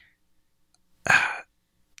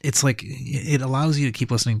it's like it allows you to keep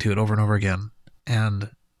listening to it over and over again, and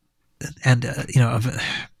you know,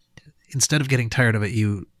 instead of getting tired of it,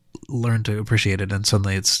 you learn to appreciate it, and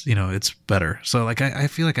suddenly it's, you know, it's better. So like I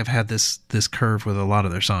feel like I've had this curve with a lot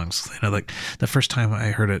of their songs. You know, like the first time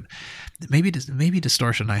I heard it, maybe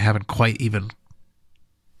Distortion, I haven't quite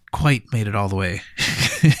made it all the way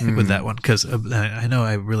with that one, because I know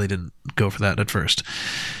I really didn't go for that at first.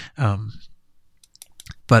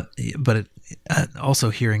 But it, also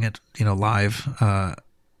hearing it, you know, live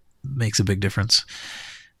makes a big difference.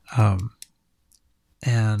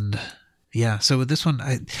 And yeah, so with this one,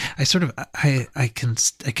 I can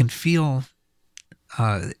feel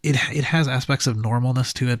it has aspects of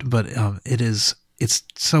normalness to it, but it's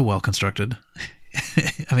so well constructed.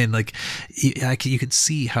 I mean, like you could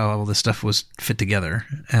see how all this stuff was fit together,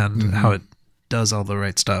 and how it does all the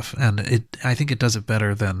right stuff, and I think it does it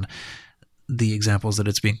better than the examples that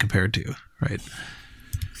it's being compared to, right?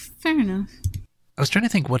 Fair enough. I was trying to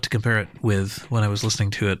think what to compare it with when I was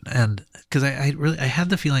listening to it, and because I had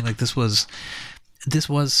the feeling like this was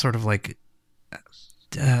sort of like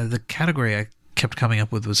the category I kept coming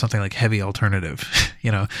up with was something like heavy alternative,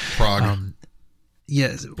 you know, prog.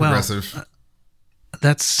 Yeah, progressive. Well,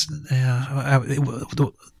 that's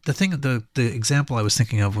the thing. The example I was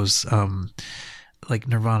thinking of was like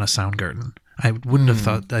Nirvana, Soundgarden. I wouldn't have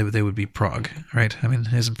thought they would be prog, right? I mean,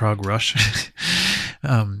 isn't prog Rush?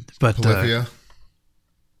 But Polyphia.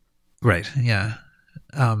 Right, yeah.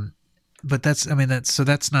 But that's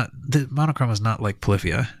not, the Monochrome is not like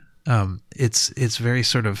Polyphia. It's very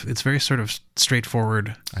sort of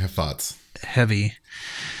straightforward. I have thoughts. Heavy.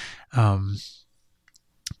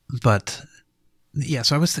 But Yeah,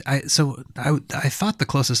 so I thought the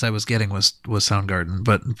closest I was getting was Soundgarden,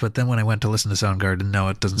 but then when I went to listen to Soundgarden, no,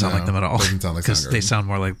 it doesn't sound like them at all. Doesn't sound like because Soundgarden. they sound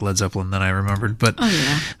more like Led Zeppelin than I remembered. But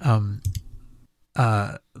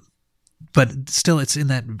but still, it's in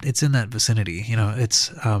that vicinity.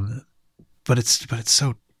 It's but it's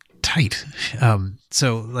so tight.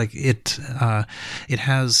 So like it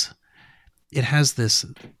has this.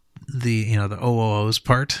 The OOOs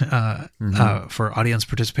part for audience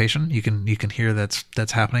participation. You can hear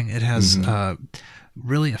that's happening. It has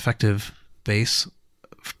really effective bass,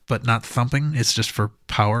 but not thumping. It's just for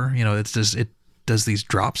power. It's just it does these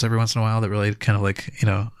drops every once in a while that really kind of like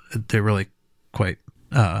they're really quite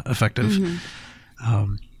effective.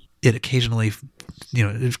 It occasionally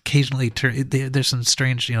there's some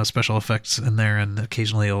strange special effects in there, and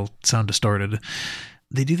occasionally it'll sound distorted.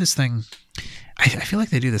 They do this thing. I feel like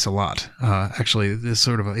they do this a lot. Actually, this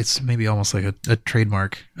sort of it's maybe almost like a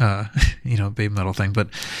trademark, baby metal thing. But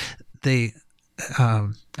they, I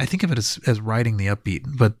think of it as riding the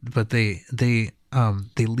upbeat. But they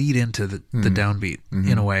lead into the downbeat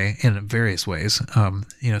in a way, in various ways.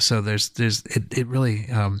 So it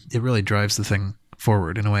really drives the thing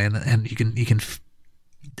forward in a way, and you can.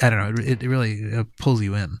 I don't know. It really pulls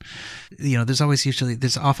you in. There's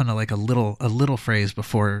often a little phrase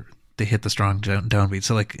before they hit the strong downbeat.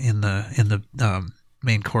 So like in the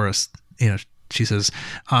main chorus, she says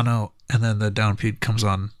 "ano," and then the downbeat comes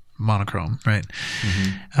on monochrome, right?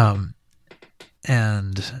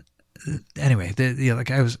 And anyway,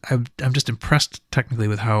 I'm just impressed technically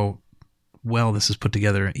with how well this is put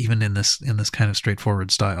together, even in this kind of straightforward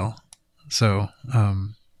style. So.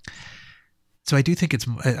 So I do think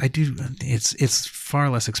it's far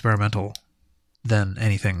less experimental than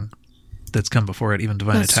anything that's come before it, even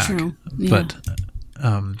Divine That's Attack. True. Yeah.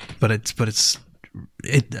 But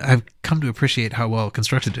I've come to appreciate how well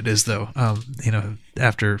constructed it is, though.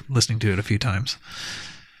 After listening to it a few times.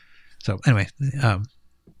 So anyway,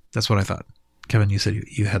 that's what I thought. Kevin, you said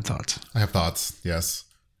you had thoughts. I have thoughts. Yes.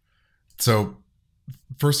 So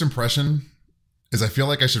first impression is I feel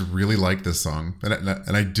like I should really like this song,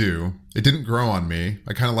 and I do. It didn't grow on me.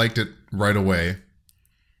 I kind of liked it right away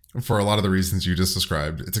for a lot of the reasons you just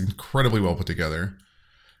described. It's incredibly well put together.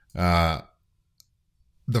 The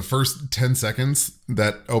first 10 seconds,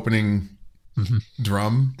 that opening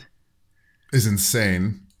drum is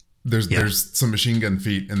insane. There's some Machine Gun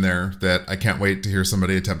feet in there that I can't wait to hear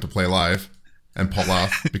somebody attempt to play live and pull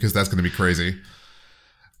off, because that's going to be crazy.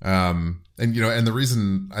 And the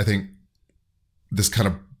reason I think this kind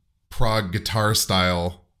of prog guitar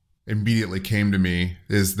style immediately came to me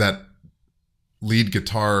is that lead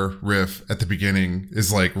guitar riff at the beginning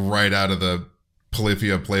is like right out of the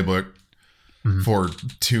Polyphia playbook for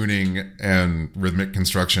tuning and rhythmic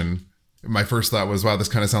construction. My first thought was, wow, this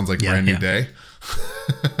kind of sounds like Brand New Day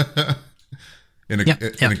in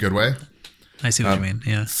a good way. I see what you mean.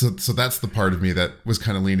 Yeah. So that's the part of me that was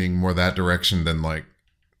kind of leaning more that direction than like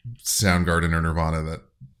Soundgarden or Nirvana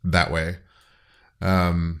that way.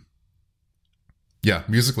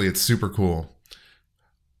 Musically it's super cool,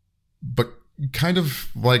 but kind of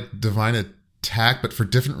like Divine Attack, but for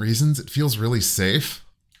different reasons. It feels really safe,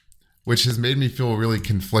 which has made me feel really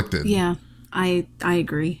conflicted. Yeah, I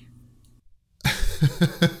agree.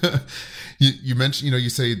 You mentioned, you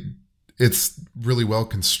say it's really well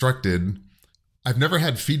constructed. I've never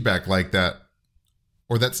had feedback like that,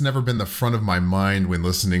 or that's never been the front of my mind when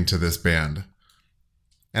listening to this band.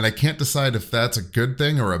 And I can't decide if that's a good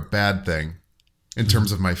thing or a bad thing in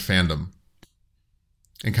terms of my fandom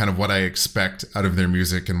and kind of what I expect out of their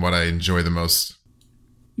music and what I enjoy the most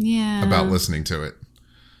about listening to it.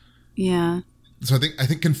 Yeah. So I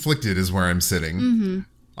think conflicted is where I'm sitting.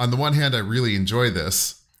 On the one hand, I really enjoy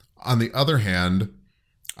this. On the other hand,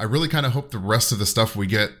 I really kind of hope the rest of the stuff we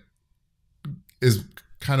get is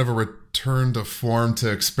kind of a return to form,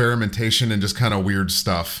 to experimentation and just kind of weird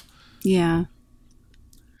stuff. Yeah.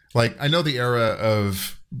 Like, I know the era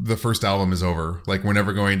of the first album is over. Like, we're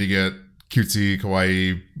never going to get cutesy,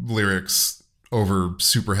 kawaii lyrics over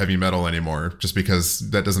super heavy metal anymore, just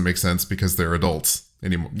because that doesn't make sense because they're adults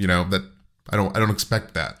anymore. That I don't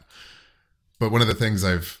expect that. But one of the things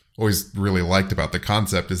I've always really liked about the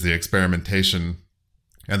concept is the experimentation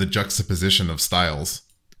and the juxtaposition of styles.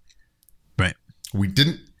 Right. We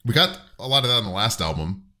got a lot of that on the last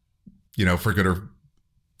album, for good or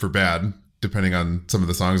for bad, depending on some of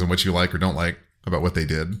the songs and what you like or don't like about what they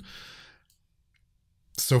did.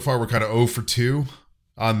 So far, we're kind of 0 for 2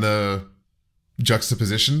 on the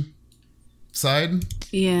juxtaposition side.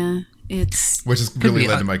 Yeah, which has really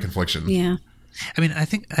led to my confliction. Yeah. I mean, I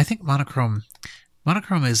think monochrome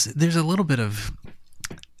is, there's a little bit of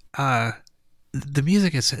the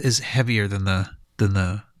music is heavier than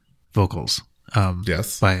the vocals.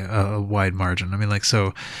 Yes. By a wide margin. I mean, like,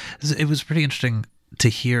 so it was pretty interesting to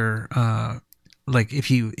hear, like, if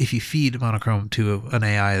you feed Monochrome to an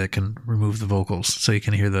AI that can remove the vocals so you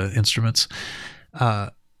can hear the instruments,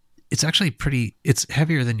 it's actually it's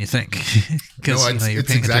heavier than you think. No,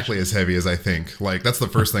 it's exactly as heavy as I think. Like, that's the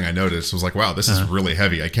first thing I noticed was like, wow, this is really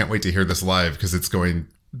heavy. I can't wait to hear this live because it's going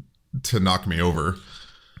to knock me over.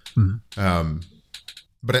 Mm-hmm.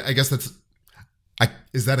 But I guess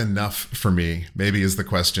is that enough for me? Maybe is the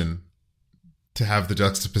question, to have the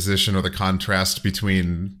juxtaposition or the contrast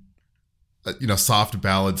between, soft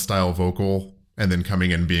ballad style vocal and then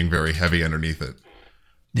coming in being very heavy underneath it.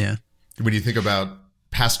 Yeah. When you think about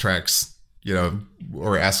past tracks,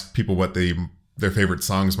 or ask people what their favorite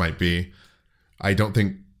songs might be, I don't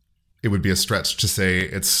think it would be a stretch to say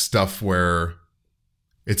it's stuff where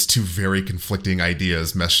it's two very conflicting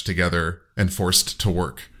ideas meshed together and forced to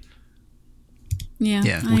work.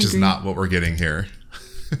 Yeah. Which is not what we're getting here.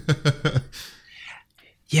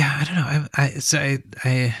 Yeah, I don't know.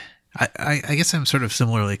 I guess I'm sort of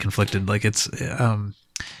similarly conflicted. Like, it's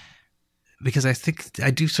because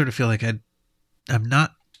I do sort of feel like I'm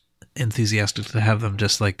not enthusiastic to have them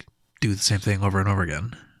just like do the same thing over and over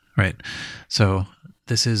again, right? So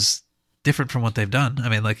this is different from what they've done. I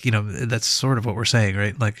mean, like, that's sort of what we're saying,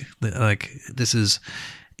 right? Like this is,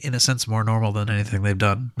 in a sense, more normal than anything they've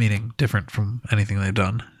done, meaning different from anything they've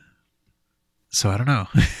done. So I don't know.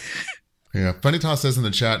 Yeah. Funny Toss says in the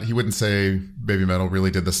chat he wouldn't say Baby Metal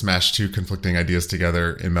really did the smash two conflicting ideas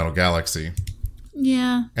together in Metal Galaxy.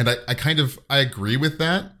 Yeah. And I agree with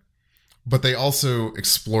that, but they also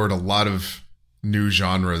explored a lot of new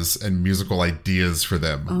genres and musical ideas for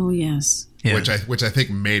them. Oh, yes. Yeah. Which I think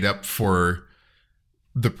made up for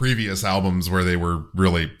the previous albums where they were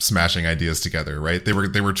really smashing ideas together, right? They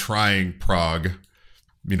were trying prog,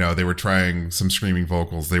 they were trying some screaming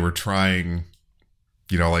vocals. They were trying,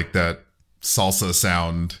 like that salsa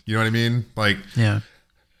sound, you know what I mean? Like, yeah,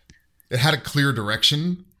 it had a clear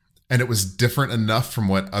direction and it was different enough from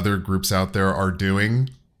what other groups out there are doing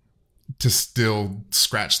to still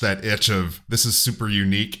scratch that itch of, this is super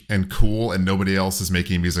unique and cool and nobody else is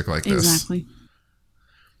making music like this. Exactly.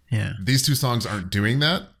 Yeah. These two songs aren't doing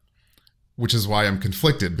that, which is why I'm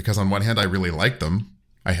conflicted, because on one hand, I really like them.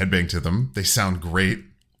 I headbang to them. They sound great.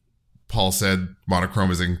 Paul said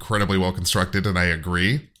Monochrome is incredibly well constructed, and I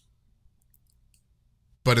agree.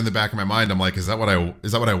 But in the back of my mind, I'm like, is that what I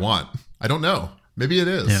want? I don't know. Maybe it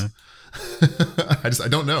is. Yeah. I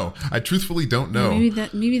don't know. I truthfully don't know. Maybe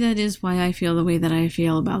that is why I feel the way that I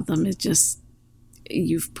feel about them. It's just,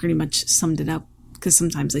 you've pretty much summed it up, because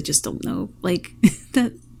sometimes I just don't know, like,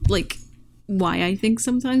 that, like, why I think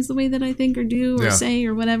sometimes the way that I think or do or say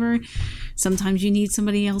or whatever. Sometimes you need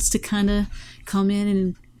somebody else to kind of come in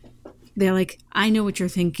and they're like, I know what you're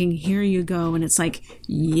thinking, here you go. And it's like,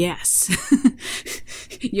 yes,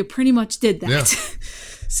 you pretty much did that. Yeah.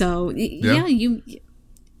 So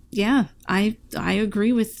I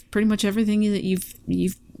agree with pretty much everything that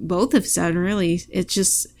you've both have said, really. It's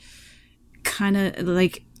just kind of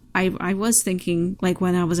like, I was thinking, like,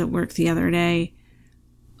 when I was at work the other day,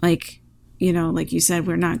 like, like you said,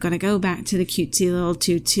 we're not going to go back to the cutesy little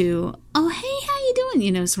tutu, oh, hey, how you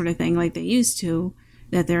doing, sort of thing, like they used to,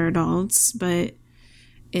 that they're adults. But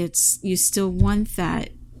it's, you still want that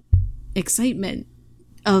excitement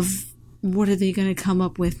of, what are they going to come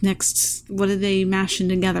up with next? What are they mashing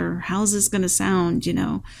together? How's this going to sound,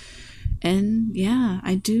 And yeah,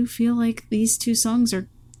 I do feel like these two songs are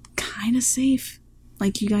kind of safe.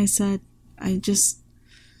 Like you guys said, I just,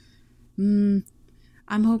 I'm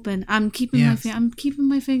hoping, I'm keeping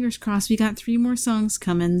my fingers crossed. We got 3 more songs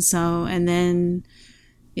coming. So, and then,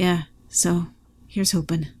 so here's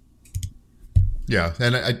hoping. Yeah,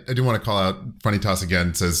 and I do want to call out Funny Toss again.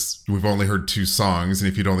 It says, we've only heard 2 songs,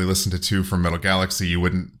 and if you'd only listened to 2 from Metal Galaxy, you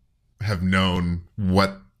wouldn't have known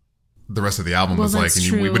what the rest of the album was like,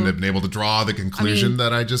 and we wouldn't have been able to draw the conclusion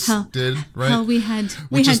that I just did, right? Hell,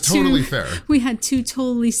 which is totally fair. We had 2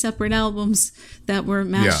 totally separate albums that were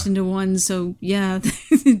mashed into one, so yeah,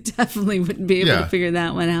 definitely wouldn't be able to figure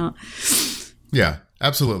that one out. Yeah.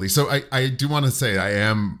 Absolutely. So I do want to say I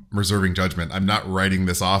am reserving judgment. I'm not writing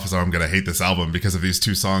this off as I'm going to hate this album because of these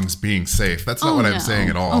 2 songs being safe. That's not what I'm saying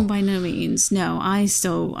at all. Oh, by no means. No, I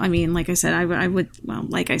mean, like I said, I would, well,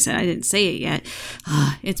 like I said, I didn't say it yet.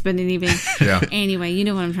 It's been an even. Anyway, you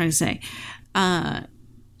know what I'm trying to say. I'll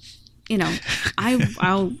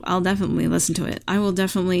definitely listen to it. I will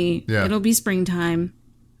definitely, it'll be springtime.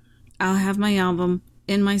 I'll have my album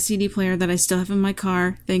in my CD player that I still have in my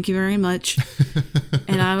car. Thank you very much.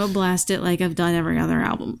 And I will blast it like I've done every other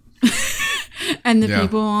album. And the Yeah.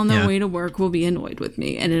 people on their Yeah. way to work will be annoyed with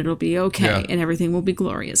me, and it'll be okay, Yeah. and everything will be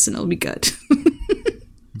glorious, and it'll be good.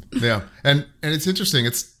 Yeah. And it's interesting.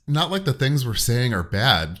 It's not like the things we're saying are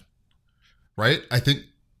bad, right? I think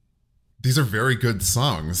these are very good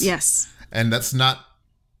songs. Yes. And that's not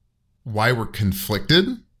why we're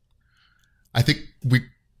conflicted. I think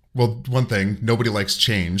one thing, nobody likes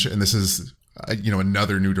change. And this is,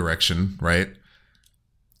 another new direction, right?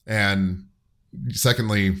 And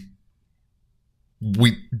secondly,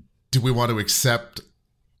 do we want to accept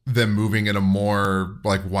them moving in a more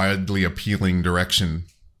like widely appealing direction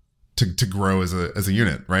to grow as a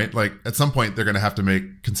unit, right? Like at some point they're going to have to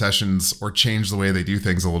make concessions or change the way they do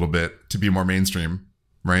things a little bit to be more mainstream,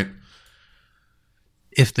 right?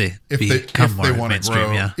 If they become more want to mainstream,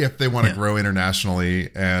 grow, yeah. if they want to Yeah. grow internationally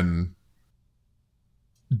and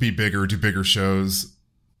be bigger, do bigger shows,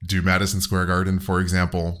 do Madison Square Garden, for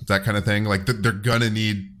example, that kind of thing. Like they're gonna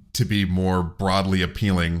need to be more broadly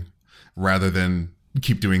appealing rather than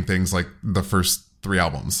keep doing things like the first 3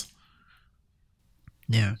 albums,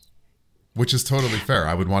 Yeah. which is totally fair.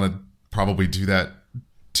 I would want to probably do that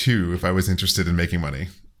too if I was interested in making money.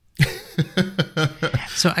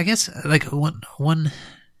 So I guess like one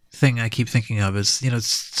thing I keep thinking of is,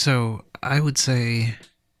 so I would say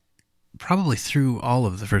probably through all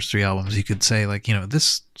of the first 3 albums, you could say like,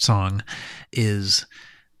 this song is,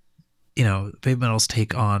 Baby Metal's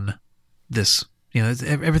take on this, it's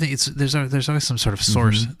everything. There's always some sort of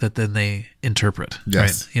source that then they interpret,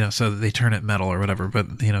 Yes. right? So they turn it metal or whatever, but,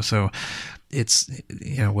 so it's,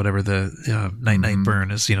 whatever the Night Night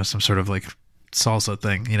Burn is, some sort of like salsa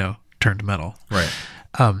thing, turned metal. Right.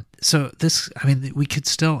 So this, I mean, we could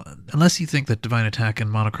still, unless you think that Divine Attack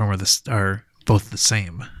and Monochrome are both the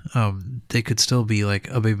same, they could still be like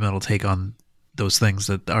a Baby Metal take on those things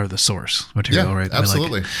that are the source material, Yeah, right?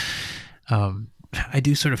 absolutely. I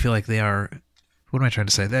do sort of feel like they are. What am I trying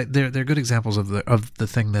to say? That they're good examples of the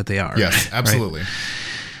thing that they are. Yes, right? absolutely.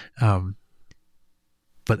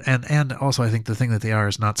 But and also I think the thing that they are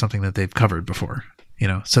is not something that they've covered before.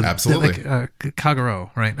 So Absolutely. like Kagero,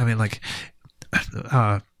 right? I mean, like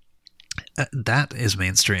that is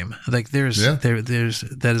mainstream. Like there's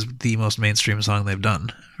that is the most mainstream song they've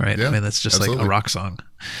done, right? Yeah, I mean, that's just absolutely. like a rock song,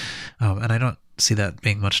 and I don't see that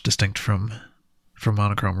being much distinct from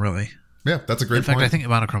Monochrome, really. Yeah, that's a great In fact, point. I think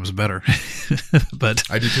Monochrome's better, but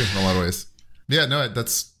I do too, in a lot of ways. Yeah, no,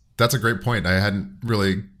 that's a great point. I hadn't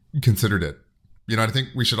really considered it. I think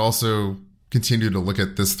we should also continue to look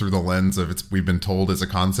at this through the lens of we've been told as a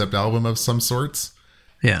concept album of some sorts.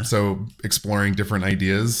 yeah, So exploring different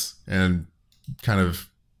ideas and kind of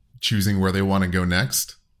choosing where they want to go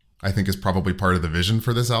next, I think is probably part of the vision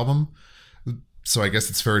for this album. So I guess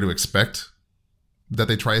it's fair to expect that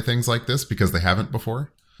they try things like this because they haven't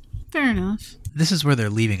before. Fair enough. this is where they're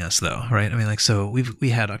leaving us, though, right? I mean, like, so we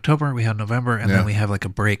had October, we had November, and Yeah. then we have like a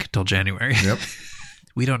break till January. Yep.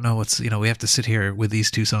 We don't know what's, we have to sit here with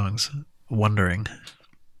these two songs wondering.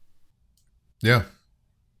 Yeah.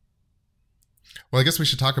 Well, I guess we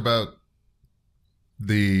should talk about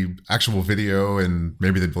the actual video and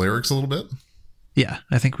maybe the lyrics a little bit. Yeah,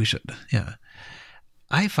 I think we should. Yeah.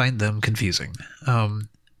 I find them confusing.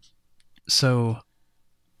 So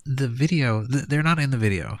the video, they're not in the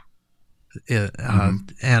video.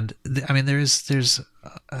 And I mean,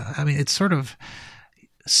 it's sort of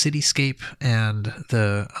cityscape and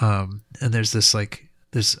and there's this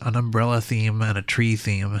there's an umbrella theme and a tree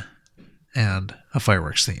theme and a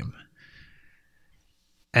fireworks theme.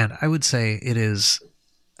 And I would say it is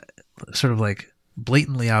sort of like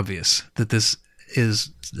blatantly obvious that this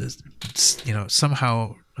is,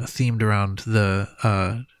 somehow themed around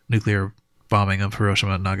the nuclear bombing of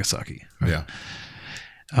Hiroshima and Nagasaki. Right?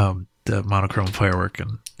 Yeah. The monochrome firework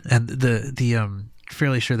and the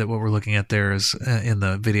fairly sure that what we're looking at there is in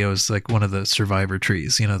the video is like one of the survivor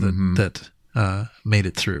trees, that made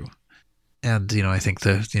it through. And, I think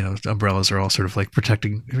the, umbrellas are all sort of like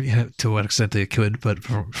protecting to what extent they could, but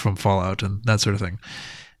from fallout and that sort of thing.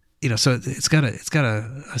 So it's got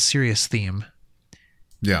a serious theme.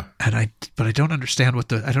 Yeah. But I don't understand what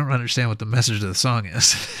the message of the song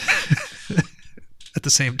is. At the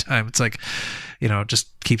same time, it's like, just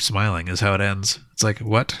keep smiling is how it ends. It's like,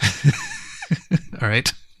 what? All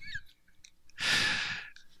right.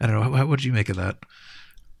 I don't know. What did you make of that?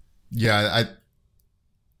 Yeah,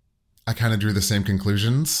 I kind of drew the same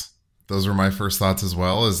conclusions. Those were my first thoughts as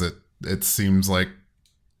well, is that it seems like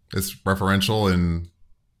it's referential and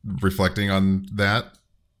reflecting on that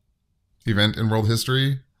event in world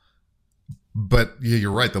history. But yeah,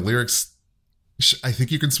 you're right. The lyrics, I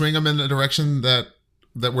think you can swing them in a direction that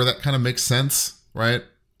where that kind of makes sense, right?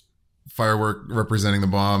 firework representing the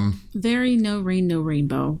bomb. Very no rain, no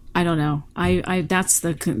rainbow. I don't know. I that's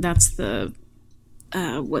the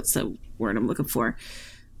what's the word I'm looking for?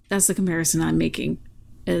 That's the comparison I'm making.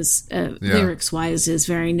 Is lyrics wise is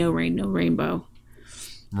very no rain, no rainbow.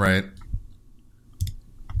 Right.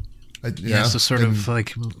 So sort of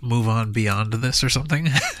like move on beyond this or something,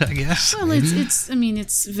 I guess. Well,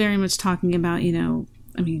 it's very much talking about,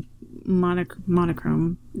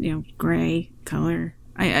 monochrome, gray color.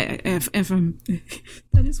 If I'm,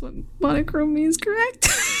 that is what monochrome means, correct?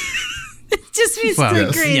 It just means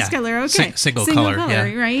grayish color. Okay. Single color,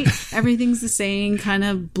 yeah. Right? Everything's the same, kind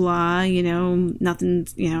of blah, nothing,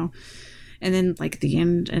 and then like the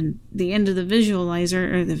end of the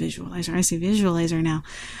visualizer, I say visualizer now,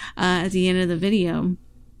 at the end of the video,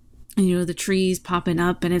 the trees popping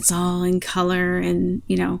up and it's all in color, and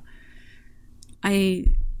I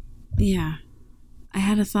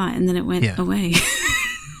had a thought and then it went away.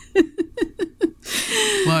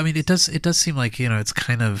 Well, it does seem like, it's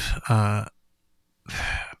kind of,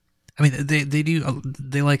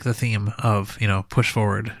 they like the theme of, push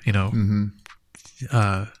forward,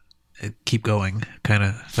 keep going kind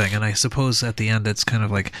of thing. And I suppose at the end, it's kind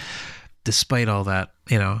of like, despite all that,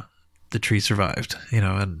 the tree survived,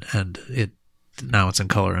 and now it's in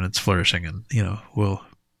color and it's flourishing, and,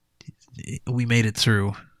 we made it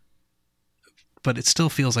through. But it still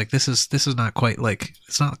feels like this is not quite like,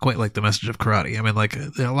 it's not quite like the message of karate.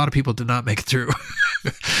 A lot of people did not make it through.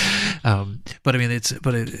 The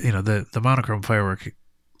monochrome firework,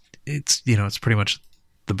 it's pretty much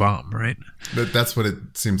the bomb, right? That's what it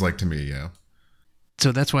seems like to me. Yeah.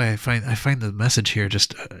 So that's why I find the message here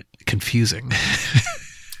just confusing.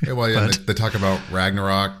 Yeah, well, yeah, they talk about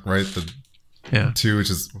Ragnarok, right? Two, which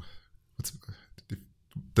is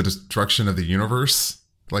the destruction of the universe.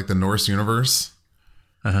 Like the Norse universe,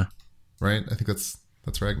 right? I think that's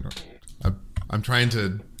Ragnarok. I'm trying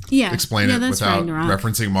to explain it without Ragnarok.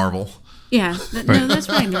 Referencing Marvel. Yeah, no, that's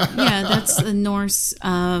Ragnarok. Yeah, that's the Norse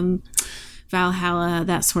Valhalla,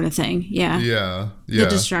 that sort of thing. Yeah, yeah. The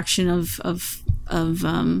destruction of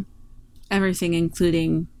everything,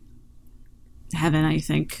 including heaven, I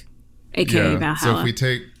think, aka Valhalla. So if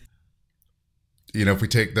we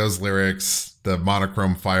take those lyrics, the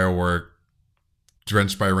monochrome firework,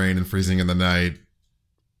 drenched by rain and freezing in the night,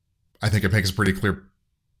 I think it makes a pretty clear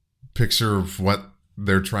picture of what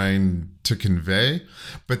they're trying to convey.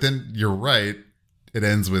 But then you're right, it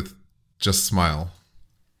ends with just smile.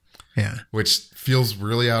 Yeah. Which feels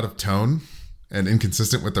really out of tone and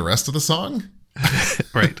inconsistent with the rest of the song.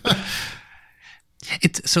 Right.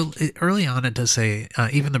 Early on it does say,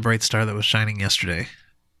 even the bright star that was shining yesterday,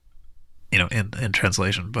 in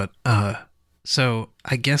translation, but so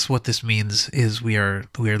I guess what this means is we're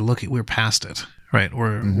past it, right?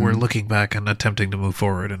 We're looking back and attempting to move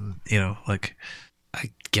forward, and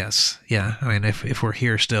I guess, yeah. If we're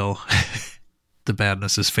here still, the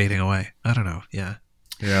badness is fading away. I don't know. Yeah.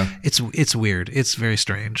 Yeah. It's weird. It's very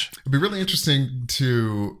strange. It'd be really interesting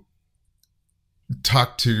to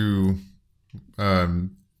talk to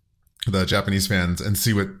the Japanese fans and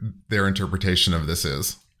see what their interpretation of this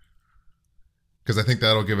is. Because I think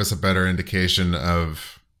that'll give us a better indication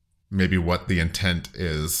of maybe what the intent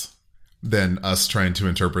is than us trying to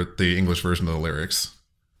interpret the English version of the lyrics.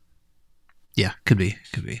 Yeah, could be.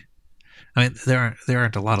 There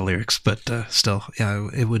aren't a lot of lyrics, but still, yeah,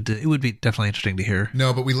 it would be definitely interesting to hear.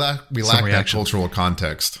 No, but we lack that cultural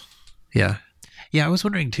context. Yeah. I was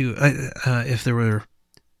wondering too if there were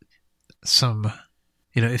some,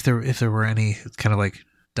 if there were any kind of like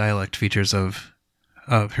dialect features of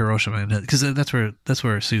Hiroshima, because that's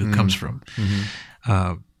where Sue comes from,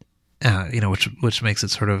 which makes it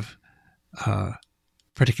sort of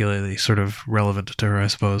particularly sort of relevant to her, I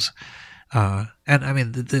suppose. And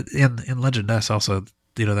in Legend S also,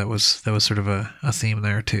 that was sort of a theme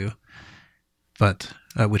there too, but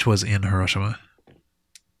which was in Hiroshima.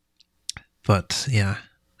 But yeah,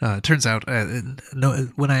 it turns out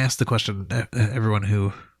when I asked the question, everyone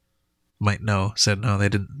who might know said no, they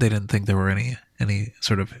didn't think there were any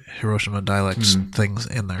sort of Hiroshima dialects things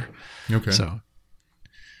in there. Okay. So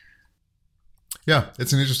yeah,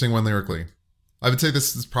 it's an interesting one lyrically. I would say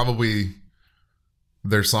this is probably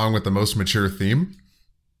their song with the most mature theme.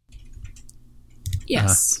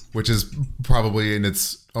 Yes. Which is probably in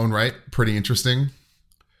its own right pretty interesting.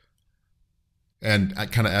 And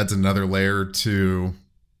it kind of adds another layer to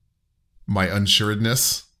my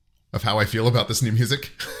unsuredness of how I feel about this new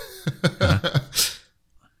music.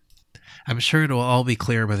 I'm sure it will all be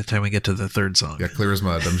clear by the time we get to the third song. Yeah, clear as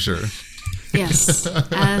mud, I'm sure. Yes,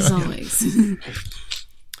 as always.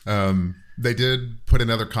 They did put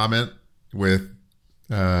another comment with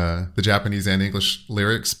the Japanese and English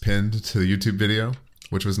lyrics pinned to the YouTube video,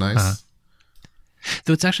 which was nice.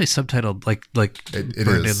 Though it's actually subtitled, like It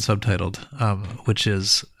burned in is. subtitled, which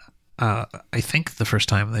is, I think, the first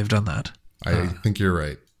time they've done that. I think you're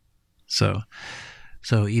right. So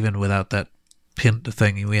even without that pinned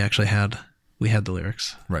thing, we actually had the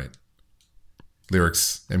lyrics. Right.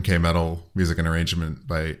 Lyrics, MK Metal, music and arrangement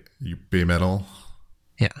by B Metal.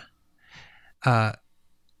 Yeah.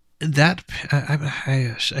 That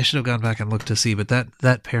I should have gone back and looked to see, but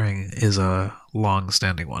that pairing is a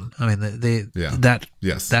long-standing one. I mean,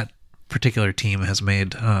 that particular team has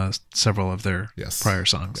made several of their prior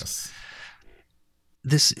songs. Yes.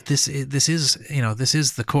 This is this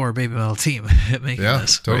is the core Baby Metal team making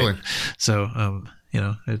this. Totally. Right? So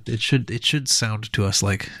it should sound to us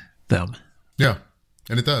like them. Yeah,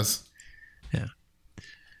 and it does. Yeah.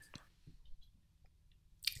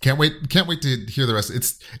 Can't wait to hear the rest.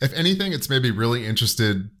 It's, if anything, it's made me really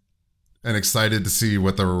interested and excited to see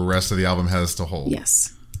what the rest of the album has to hold.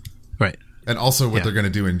 Yes. Right. And also what they're going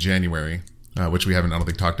to do in January, which we haven't, I don't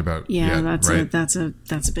think, talked about yet. That's a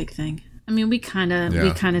big thing. I mean, we kind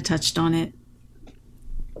of touched on it.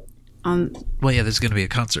 Well, yeah, there's going to be a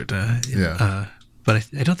concert. But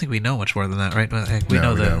I don't think we know much more than that, right? We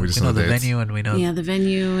know the venue, and we know the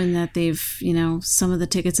venue, and that they've some of the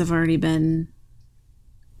tickets have already been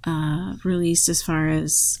released as far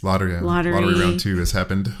as lottery round 2 has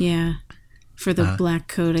happened. Yeah, for the Black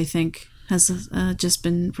Code, I think has just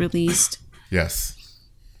been released. Yes.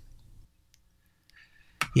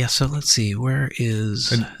 Yeah, so let's see, where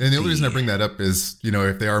is... And the only reason I bring that up is,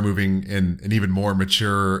 if they are moving in an even more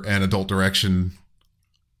mature and adult direction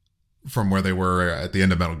from where they were at the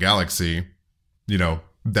end of Metal Galaxy,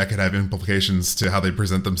 that could have implications to how they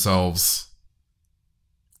present themselves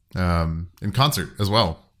in concert as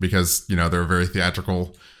well. Because, they're very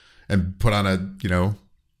theatrical and put on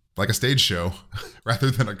like a stage show rather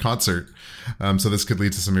than a concert. So this could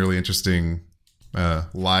lead to some really interesting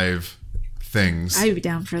live things. I'd be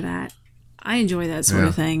down for that. I enjoy that sort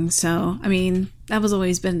of thing. So, I mean, that's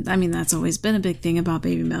always been a big thing about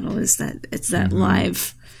Baby Metal, is that it's that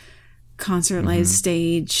live concert, live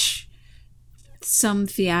stage, some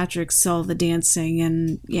theatrics, all the dancing,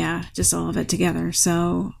 and just all of it together.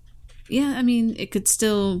 So, I mean, it could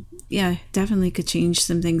still, definitely could change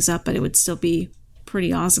some things up, but it would still be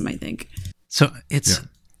pretty awesome, I think. So it's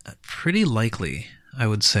pretty likely, I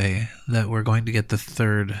would say, that we're going to get the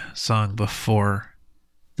third song before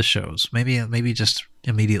the shows. Maybe just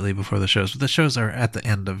immediately before the shows. But the shows are at the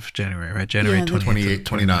end of January, right? January 28th,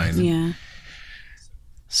 29. Yeah.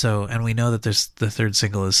 So, and we know that there's the third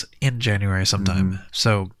single is in January sometime.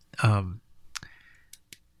 So,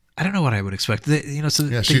 I don't know what I would expect.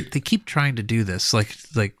 They keep trying to do this,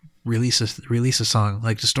 like release a song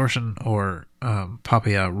like Distortion or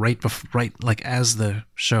Papaya right like as the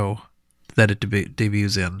show that it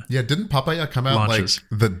debuts in. Yeah, didn't Papaya come out launches.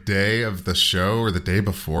 like the day of the show or the day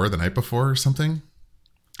before, the night before or something?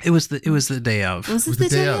 It was the day of. Was it the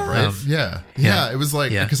day of? Right? Yeah. It was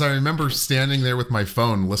like, because I remember standing there with my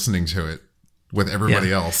phone listening to it with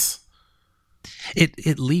everybody else.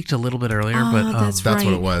 It leaked a little bit earlier, but that's what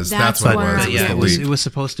it was. That's what it was. It was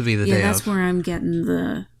supposed to be the day of. That's where I'm getting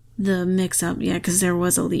the mix up. Yeah, because there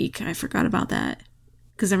was a leak. I forgot about that.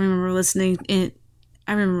 Because I remember listening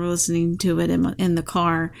to it in the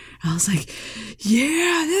car. I was like,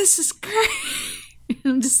 "Yeah, this is great."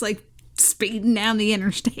 I'm just like speeding down the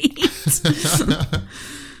interstate.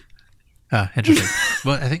 Interesting.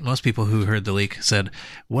 Well, I think most people who heard the leak said,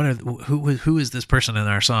 who is this person in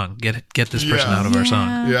our song? Get this person out of our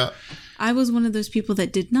song." Yeah. I was one of those people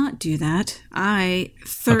that did not do that. I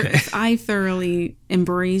thoroughly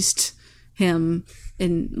embraced him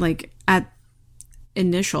at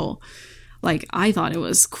initial. Like, I thought it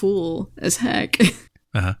was cool as heck.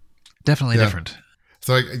 Definitely different.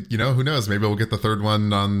 So, who knows? Maybe we'll get the third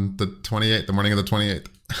one on the 28th, the morning of the 28th.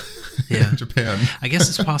 Yeah. In Japan. I guess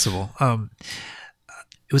it's possible.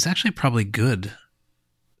 It was actually probably good.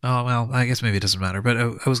 Oh, well, I guess maybe it doesn't matter. But I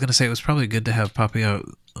was going to say it was probably good to have Papaya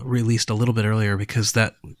released a little bit earlier, because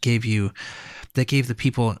that gave the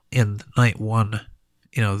people in night one,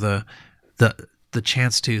 the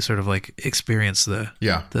chance to sort of like experience the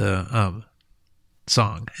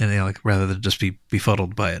song, and rather than just be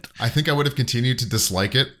befuddled by it. I think I would have continued to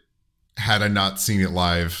dislike it had I not seen it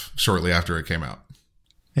live shortly after it came out.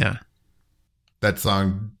 Yeah. That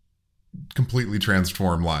song completely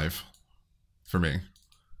transformed live for me.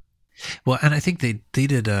 Well, and I think they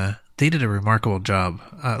did a remarkable job.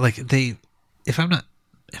 If I'm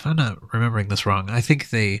not remembering this wrong, I think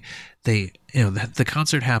they the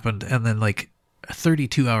concert happened, and then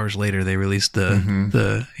 32 hours later, they released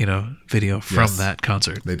the video from Yes. that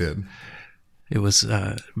concert. They did. It was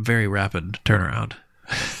a very rapid turnaround.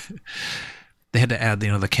 They had to add,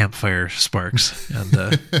 the campfire sparks, and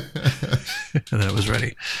then it was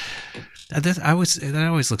ready. That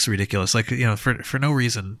always looks ridiculous. Like, for no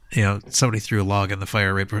reason, somebody threw a log in the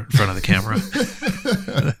fire right in front of the camera.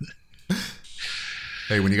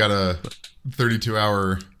 Hey, when you got a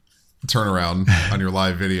 32-hour turnaround on your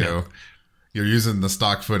live video, you're using the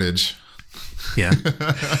stock footage. Yeah.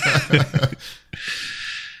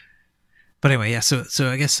 But anyway, yeah. So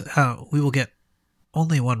I guess we will get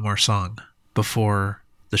only one more song before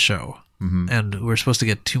the show, and we're supposed to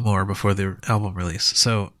get 2 more before the album release.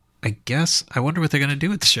 So I guess I wonder what they're going to do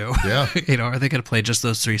with the show. Yeah. Are they going to play just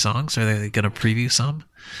those 3 songs? Are they going to preview some?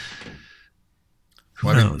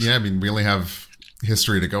 Well, I mean, we only have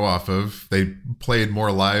history to go off of. They played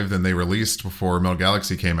more live than they released before Metal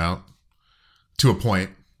Galaxy came out, to a point,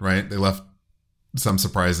 right? They left some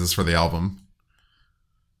surprises for the album.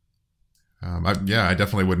 I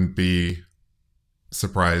definitely wouldn't be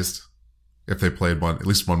surprised if they played at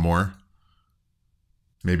least one more,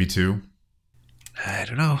 maybe 2. I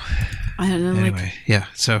don't know. Anyway, yeah.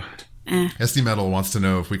 So SD Metal wants to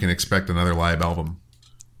know if we can expect another live album.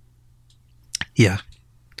 Yeah.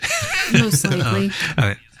 most likely.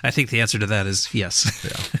 I think the answer to that is yes.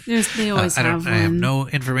 Yeah. They always have one. I have no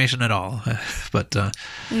information at all, but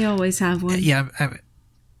they always have one. Yeah. I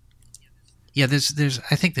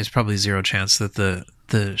think there's probably 0 chance that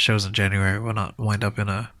the shows in January will not wind up in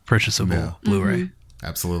a purchasable Blu-ray.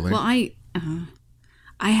 Absolutely. Well,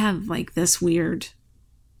 I have like this weird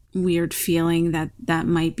feeling that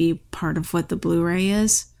might be part of what the Blu-ray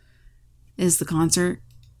is the concert.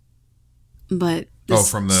 But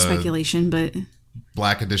from the speculation, but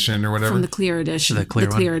Black Edition or whatever? from the clear edition. The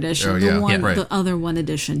clear edition. Oh, the yeah. one, Right. the other one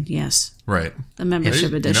edition, yes. Right. The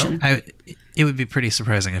membership Yeah, edition. It would be pretty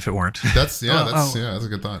surprising if it weren't. That's a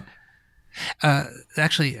good thought.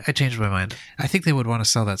 Actually, I changed my mind. I think they would want to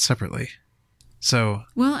sell that separately. So,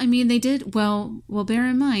 Well, I mean, they did. Well, bear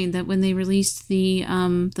in mind that when they released the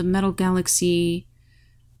Metal Galaxy,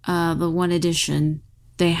 the 1 edition,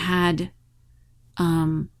 they had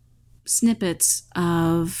snippets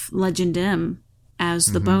of Legend M as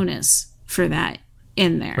the bonus for that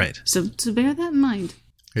in there. Right. So bear that in mind.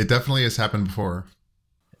 It definitely has happened before.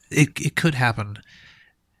 it could happen.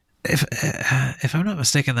 If I'm not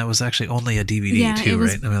mistaken, that was actually only a DVD too,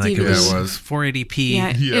 right? I mean, like DVD. Yeah, it was. 480p. Yeah,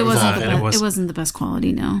 Yeah, it wasn't. awful. It wasn't the best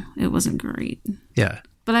quality. No, it wasn't great. Yeah.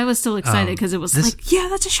 But I was still excited because it was like, yeah,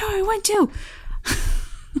 that's a show I went to.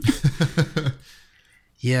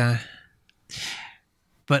 Yeah.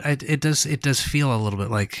 But it does feel a little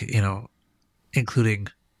bit like, including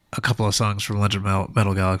a couple of songs from Legend of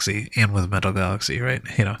Metal Galaxy and with Metal Galaxy, right?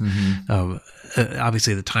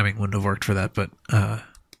 Obviously the timing wouldn't have worked for that, but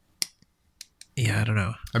yeah, I don't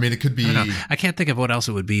know. I mean, it could be. I can't think of what else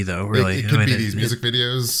it would be though. Really, It could be these music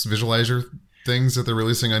videos, visualizer things that they're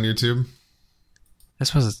releasing on YouTube. I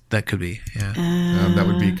suppose that could be. Yeah, That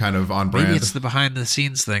would be kind of on brand. maybe it's the behind the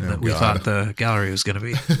scenes thing that we God. thought the gallery was going to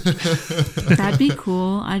be. That'd be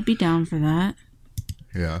cool. I'd be down for that.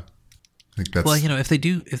 Yeah, I think that's. Well, if they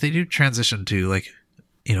do transition to like,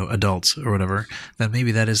 adults or whatever, then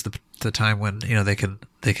maybe that is the time when they can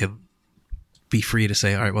be free to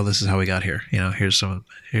say, all right, well, this is how we got here. Here's some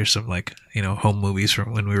like home movies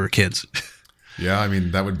from when we were kids. Yeah, I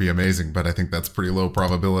mean that would be amazing, but I think that's pretty low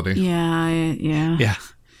probability. Yeah. Yeah.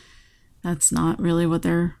 That's not really what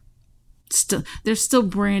they're still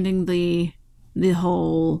branding the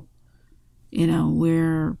whole,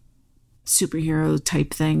 we're superhero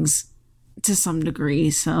type things to some degree.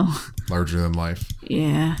 So Larger than life.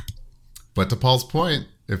 yeah. But to Paul's point,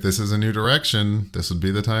 if this is a new direction, this would be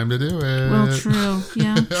the time to do it. Well, true.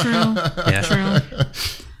 Yeah, true. Yeah. True.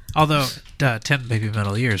 Although 10 Baby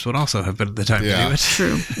Metal Years would also have been the time to Yeah. do it.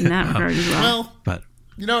 True. In that regard as well. Well, But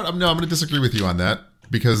you know what? I'm going to disagree with you on that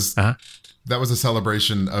because that was a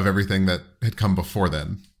celebration of everything that had come before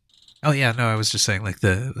then. oh yeah, no, I was just saying like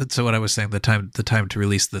so what I was saying the time to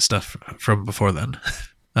release the stuff from before then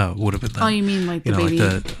would have been then. Oh, you mean like the like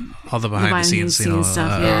baby? all the behind the scenes, stuff,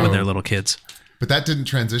 yeah. when they're little kids. But that didn't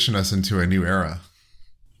transition us into a new era.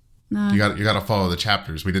 No. You got to follow the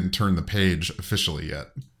chapters. We didn't turn the page officially yet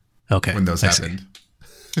Okay. when those I see.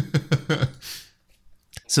 happened.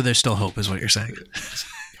 So there's still hope is what you're saying.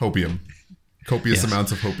 Hopium. Copious Yes.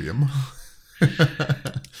 amounts of hopium.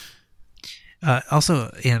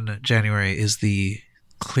 Also in January is the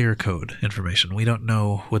clear code information. We don't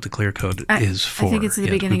know what the clear code is for. I think it's the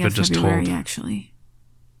yet. beginning We've of been just February, told. actually.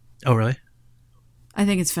 Oh, really? I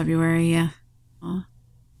think it's February, yeah.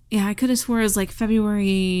 Yeah, I could have swore it was like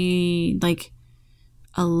February, like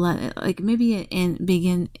 11, like maybe it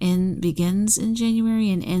begins in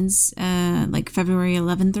January and ends like February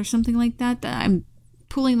 11th or something like that. I'm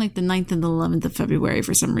pulling like the 9th and the 11th of February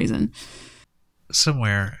for some reason.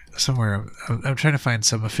 Somewhere, I'm trying to find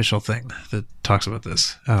some official thing that talks about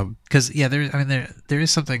this. Because there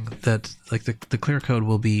is something that like the clear code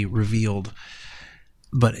will be revealed,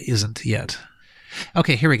 but isn't yet.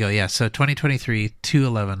 Okay, here we go. Yeah, so 2023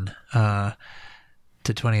 2/11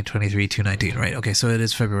 to 2023 2/19. Right. Okay, so it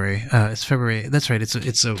is February. It's February. That's right.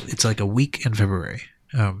 It's like a week in February.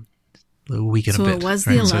 A week and a bit. So it was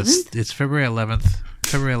the 11th. So it's February 11th.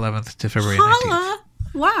 February 11th to February 19th.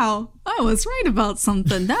 Wow, I was right about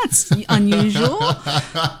something. That's unusual.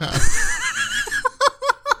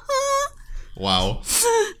 Wow.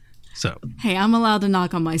 So hey, I'm allowed to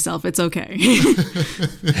knock on myself. It's okay.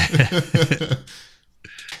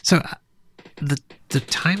 So the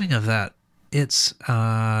timing of that, it's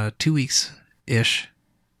 2 weeks ish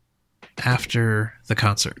after the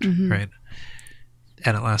concert, right?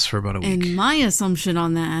 And it lasts for about a week. And my assumption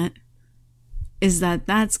on that is that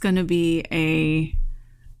that's going to be a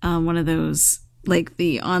one of those, like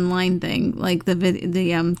the online thing, like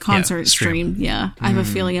the concert stream. Yeah, I have a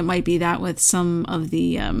feeling it might be that with some of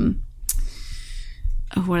the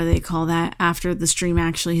what do they call that, after the stream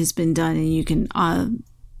actually has been done, and you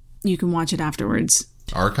can watch it afterwards.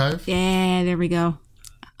 Archive? Yeah, there we go.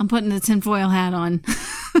 I'm putting the tinfoil hat on.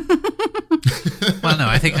 Well, no,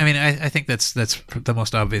 I think that's the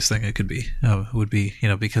most obvious thing it could be. Would be,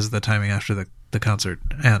 because of the timing after the concert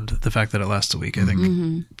and the fact that it lasts a week. I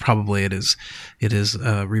think probably it is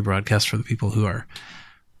rebroadcast for the people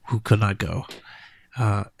who could not go.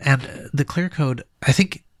 And the clear code,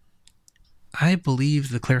 I believe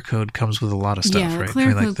the clear code comes with a lot of stuff, yeah, right?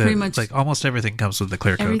 Clear code pretty much, like almost everything comes with the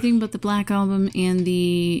clear code. Everything but the Black Album and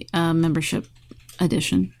the membership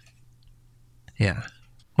edition. Yeah.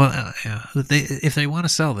 Well, yeah. If they want to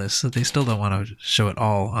sell this, they still don't want to show it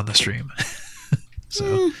all on the stream.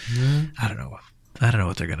 So I don't know. I don't know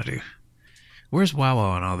what they're gonna do. Where's WoW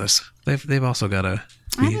on all this? They've also got to.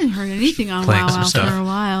 I haven't heard anything on WoW for a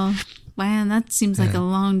while. Man, that seems like a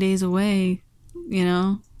long days away.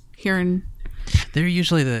 Hearing. They're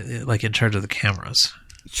usually in charge of the cameras.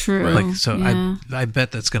 True. I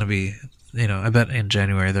bet that's gonna be. I bet in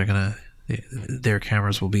January their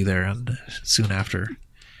cameras will be there, and soon after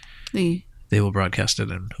they will broadcast it,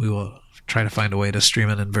 and we will try to find a way to stream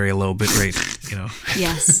it in very low bit rate.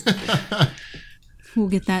 Yes. We'll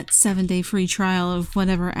get that 7-day free trial of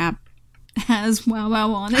whatever app has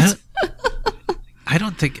WoW on it.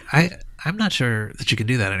 I'm not sure that you can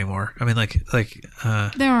do that anymore. I mean,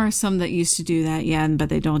 there are some that used to do that, yeah, but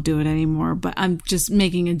they don't do it anymore. But I'm just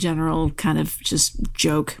making a general kind of just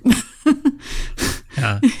joke.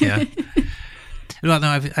 Yeah. Well, no,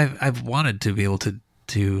 I've wanted to be able to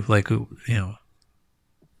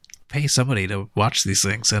pay somebody to watch these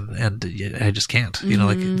things, and I just can't.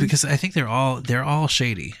 Because I think they're all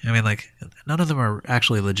shady. I mean, none of them are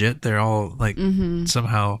actually legit. They're all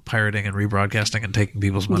somehow pirating and rebroadcasting and taking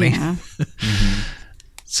people's money. Yeah.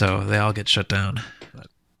 So they all get shut down. But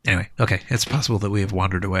anyway, okay, it's possible that we have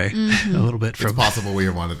wandered away a little bit from. It's possible we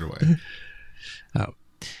have wandered away.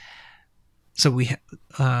 So we,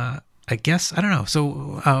 I guess, I don't know.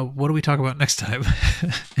 So what do we talk about next time?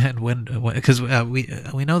 And when? Because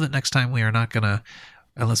we know that next time we are not gonna,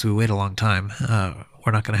 unless we wait a long time,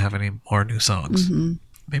 we're not gonna have any more new songs. Mm-hmm.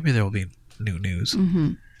 Maybe there will be new news.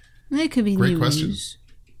 Mm-hmm. It could be Great new question. news.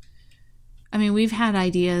 I mean, we've had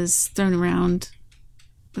ideas thrown around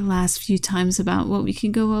the last few times about what we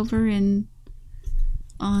can go over on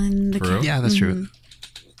the. Yeah, that's true.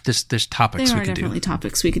 There's topics there we are could do. Definitely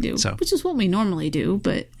topics we could do, which is what we normally do.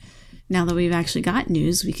 But now that we've actually got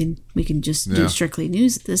news, we can just do strictly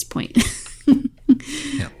news at this point.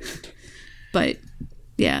 Yeah. But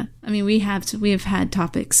yeah, I mean, we have had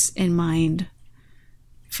topics in mind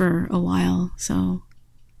for a while, so.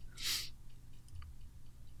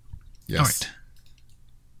 Yes. All right.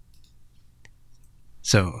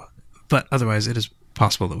 So, but otherwise, it is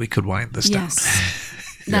possible that we could wind this down.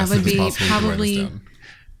 That would be probably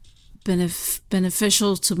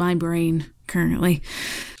beneficial to my brain currently.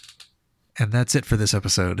 And that's it for this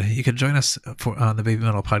episode. You can join us on the Baby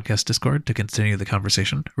Metal Podcast Discord to continue the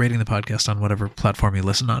conversation. Rating the podcast on whatever platform you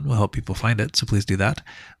listen on will help people find it, so please do that.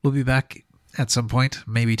 We'll be back at some point,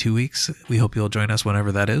 maybe 2 weeks. We hope you'll join us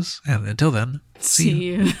whenever that is. And until then, see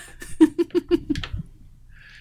you.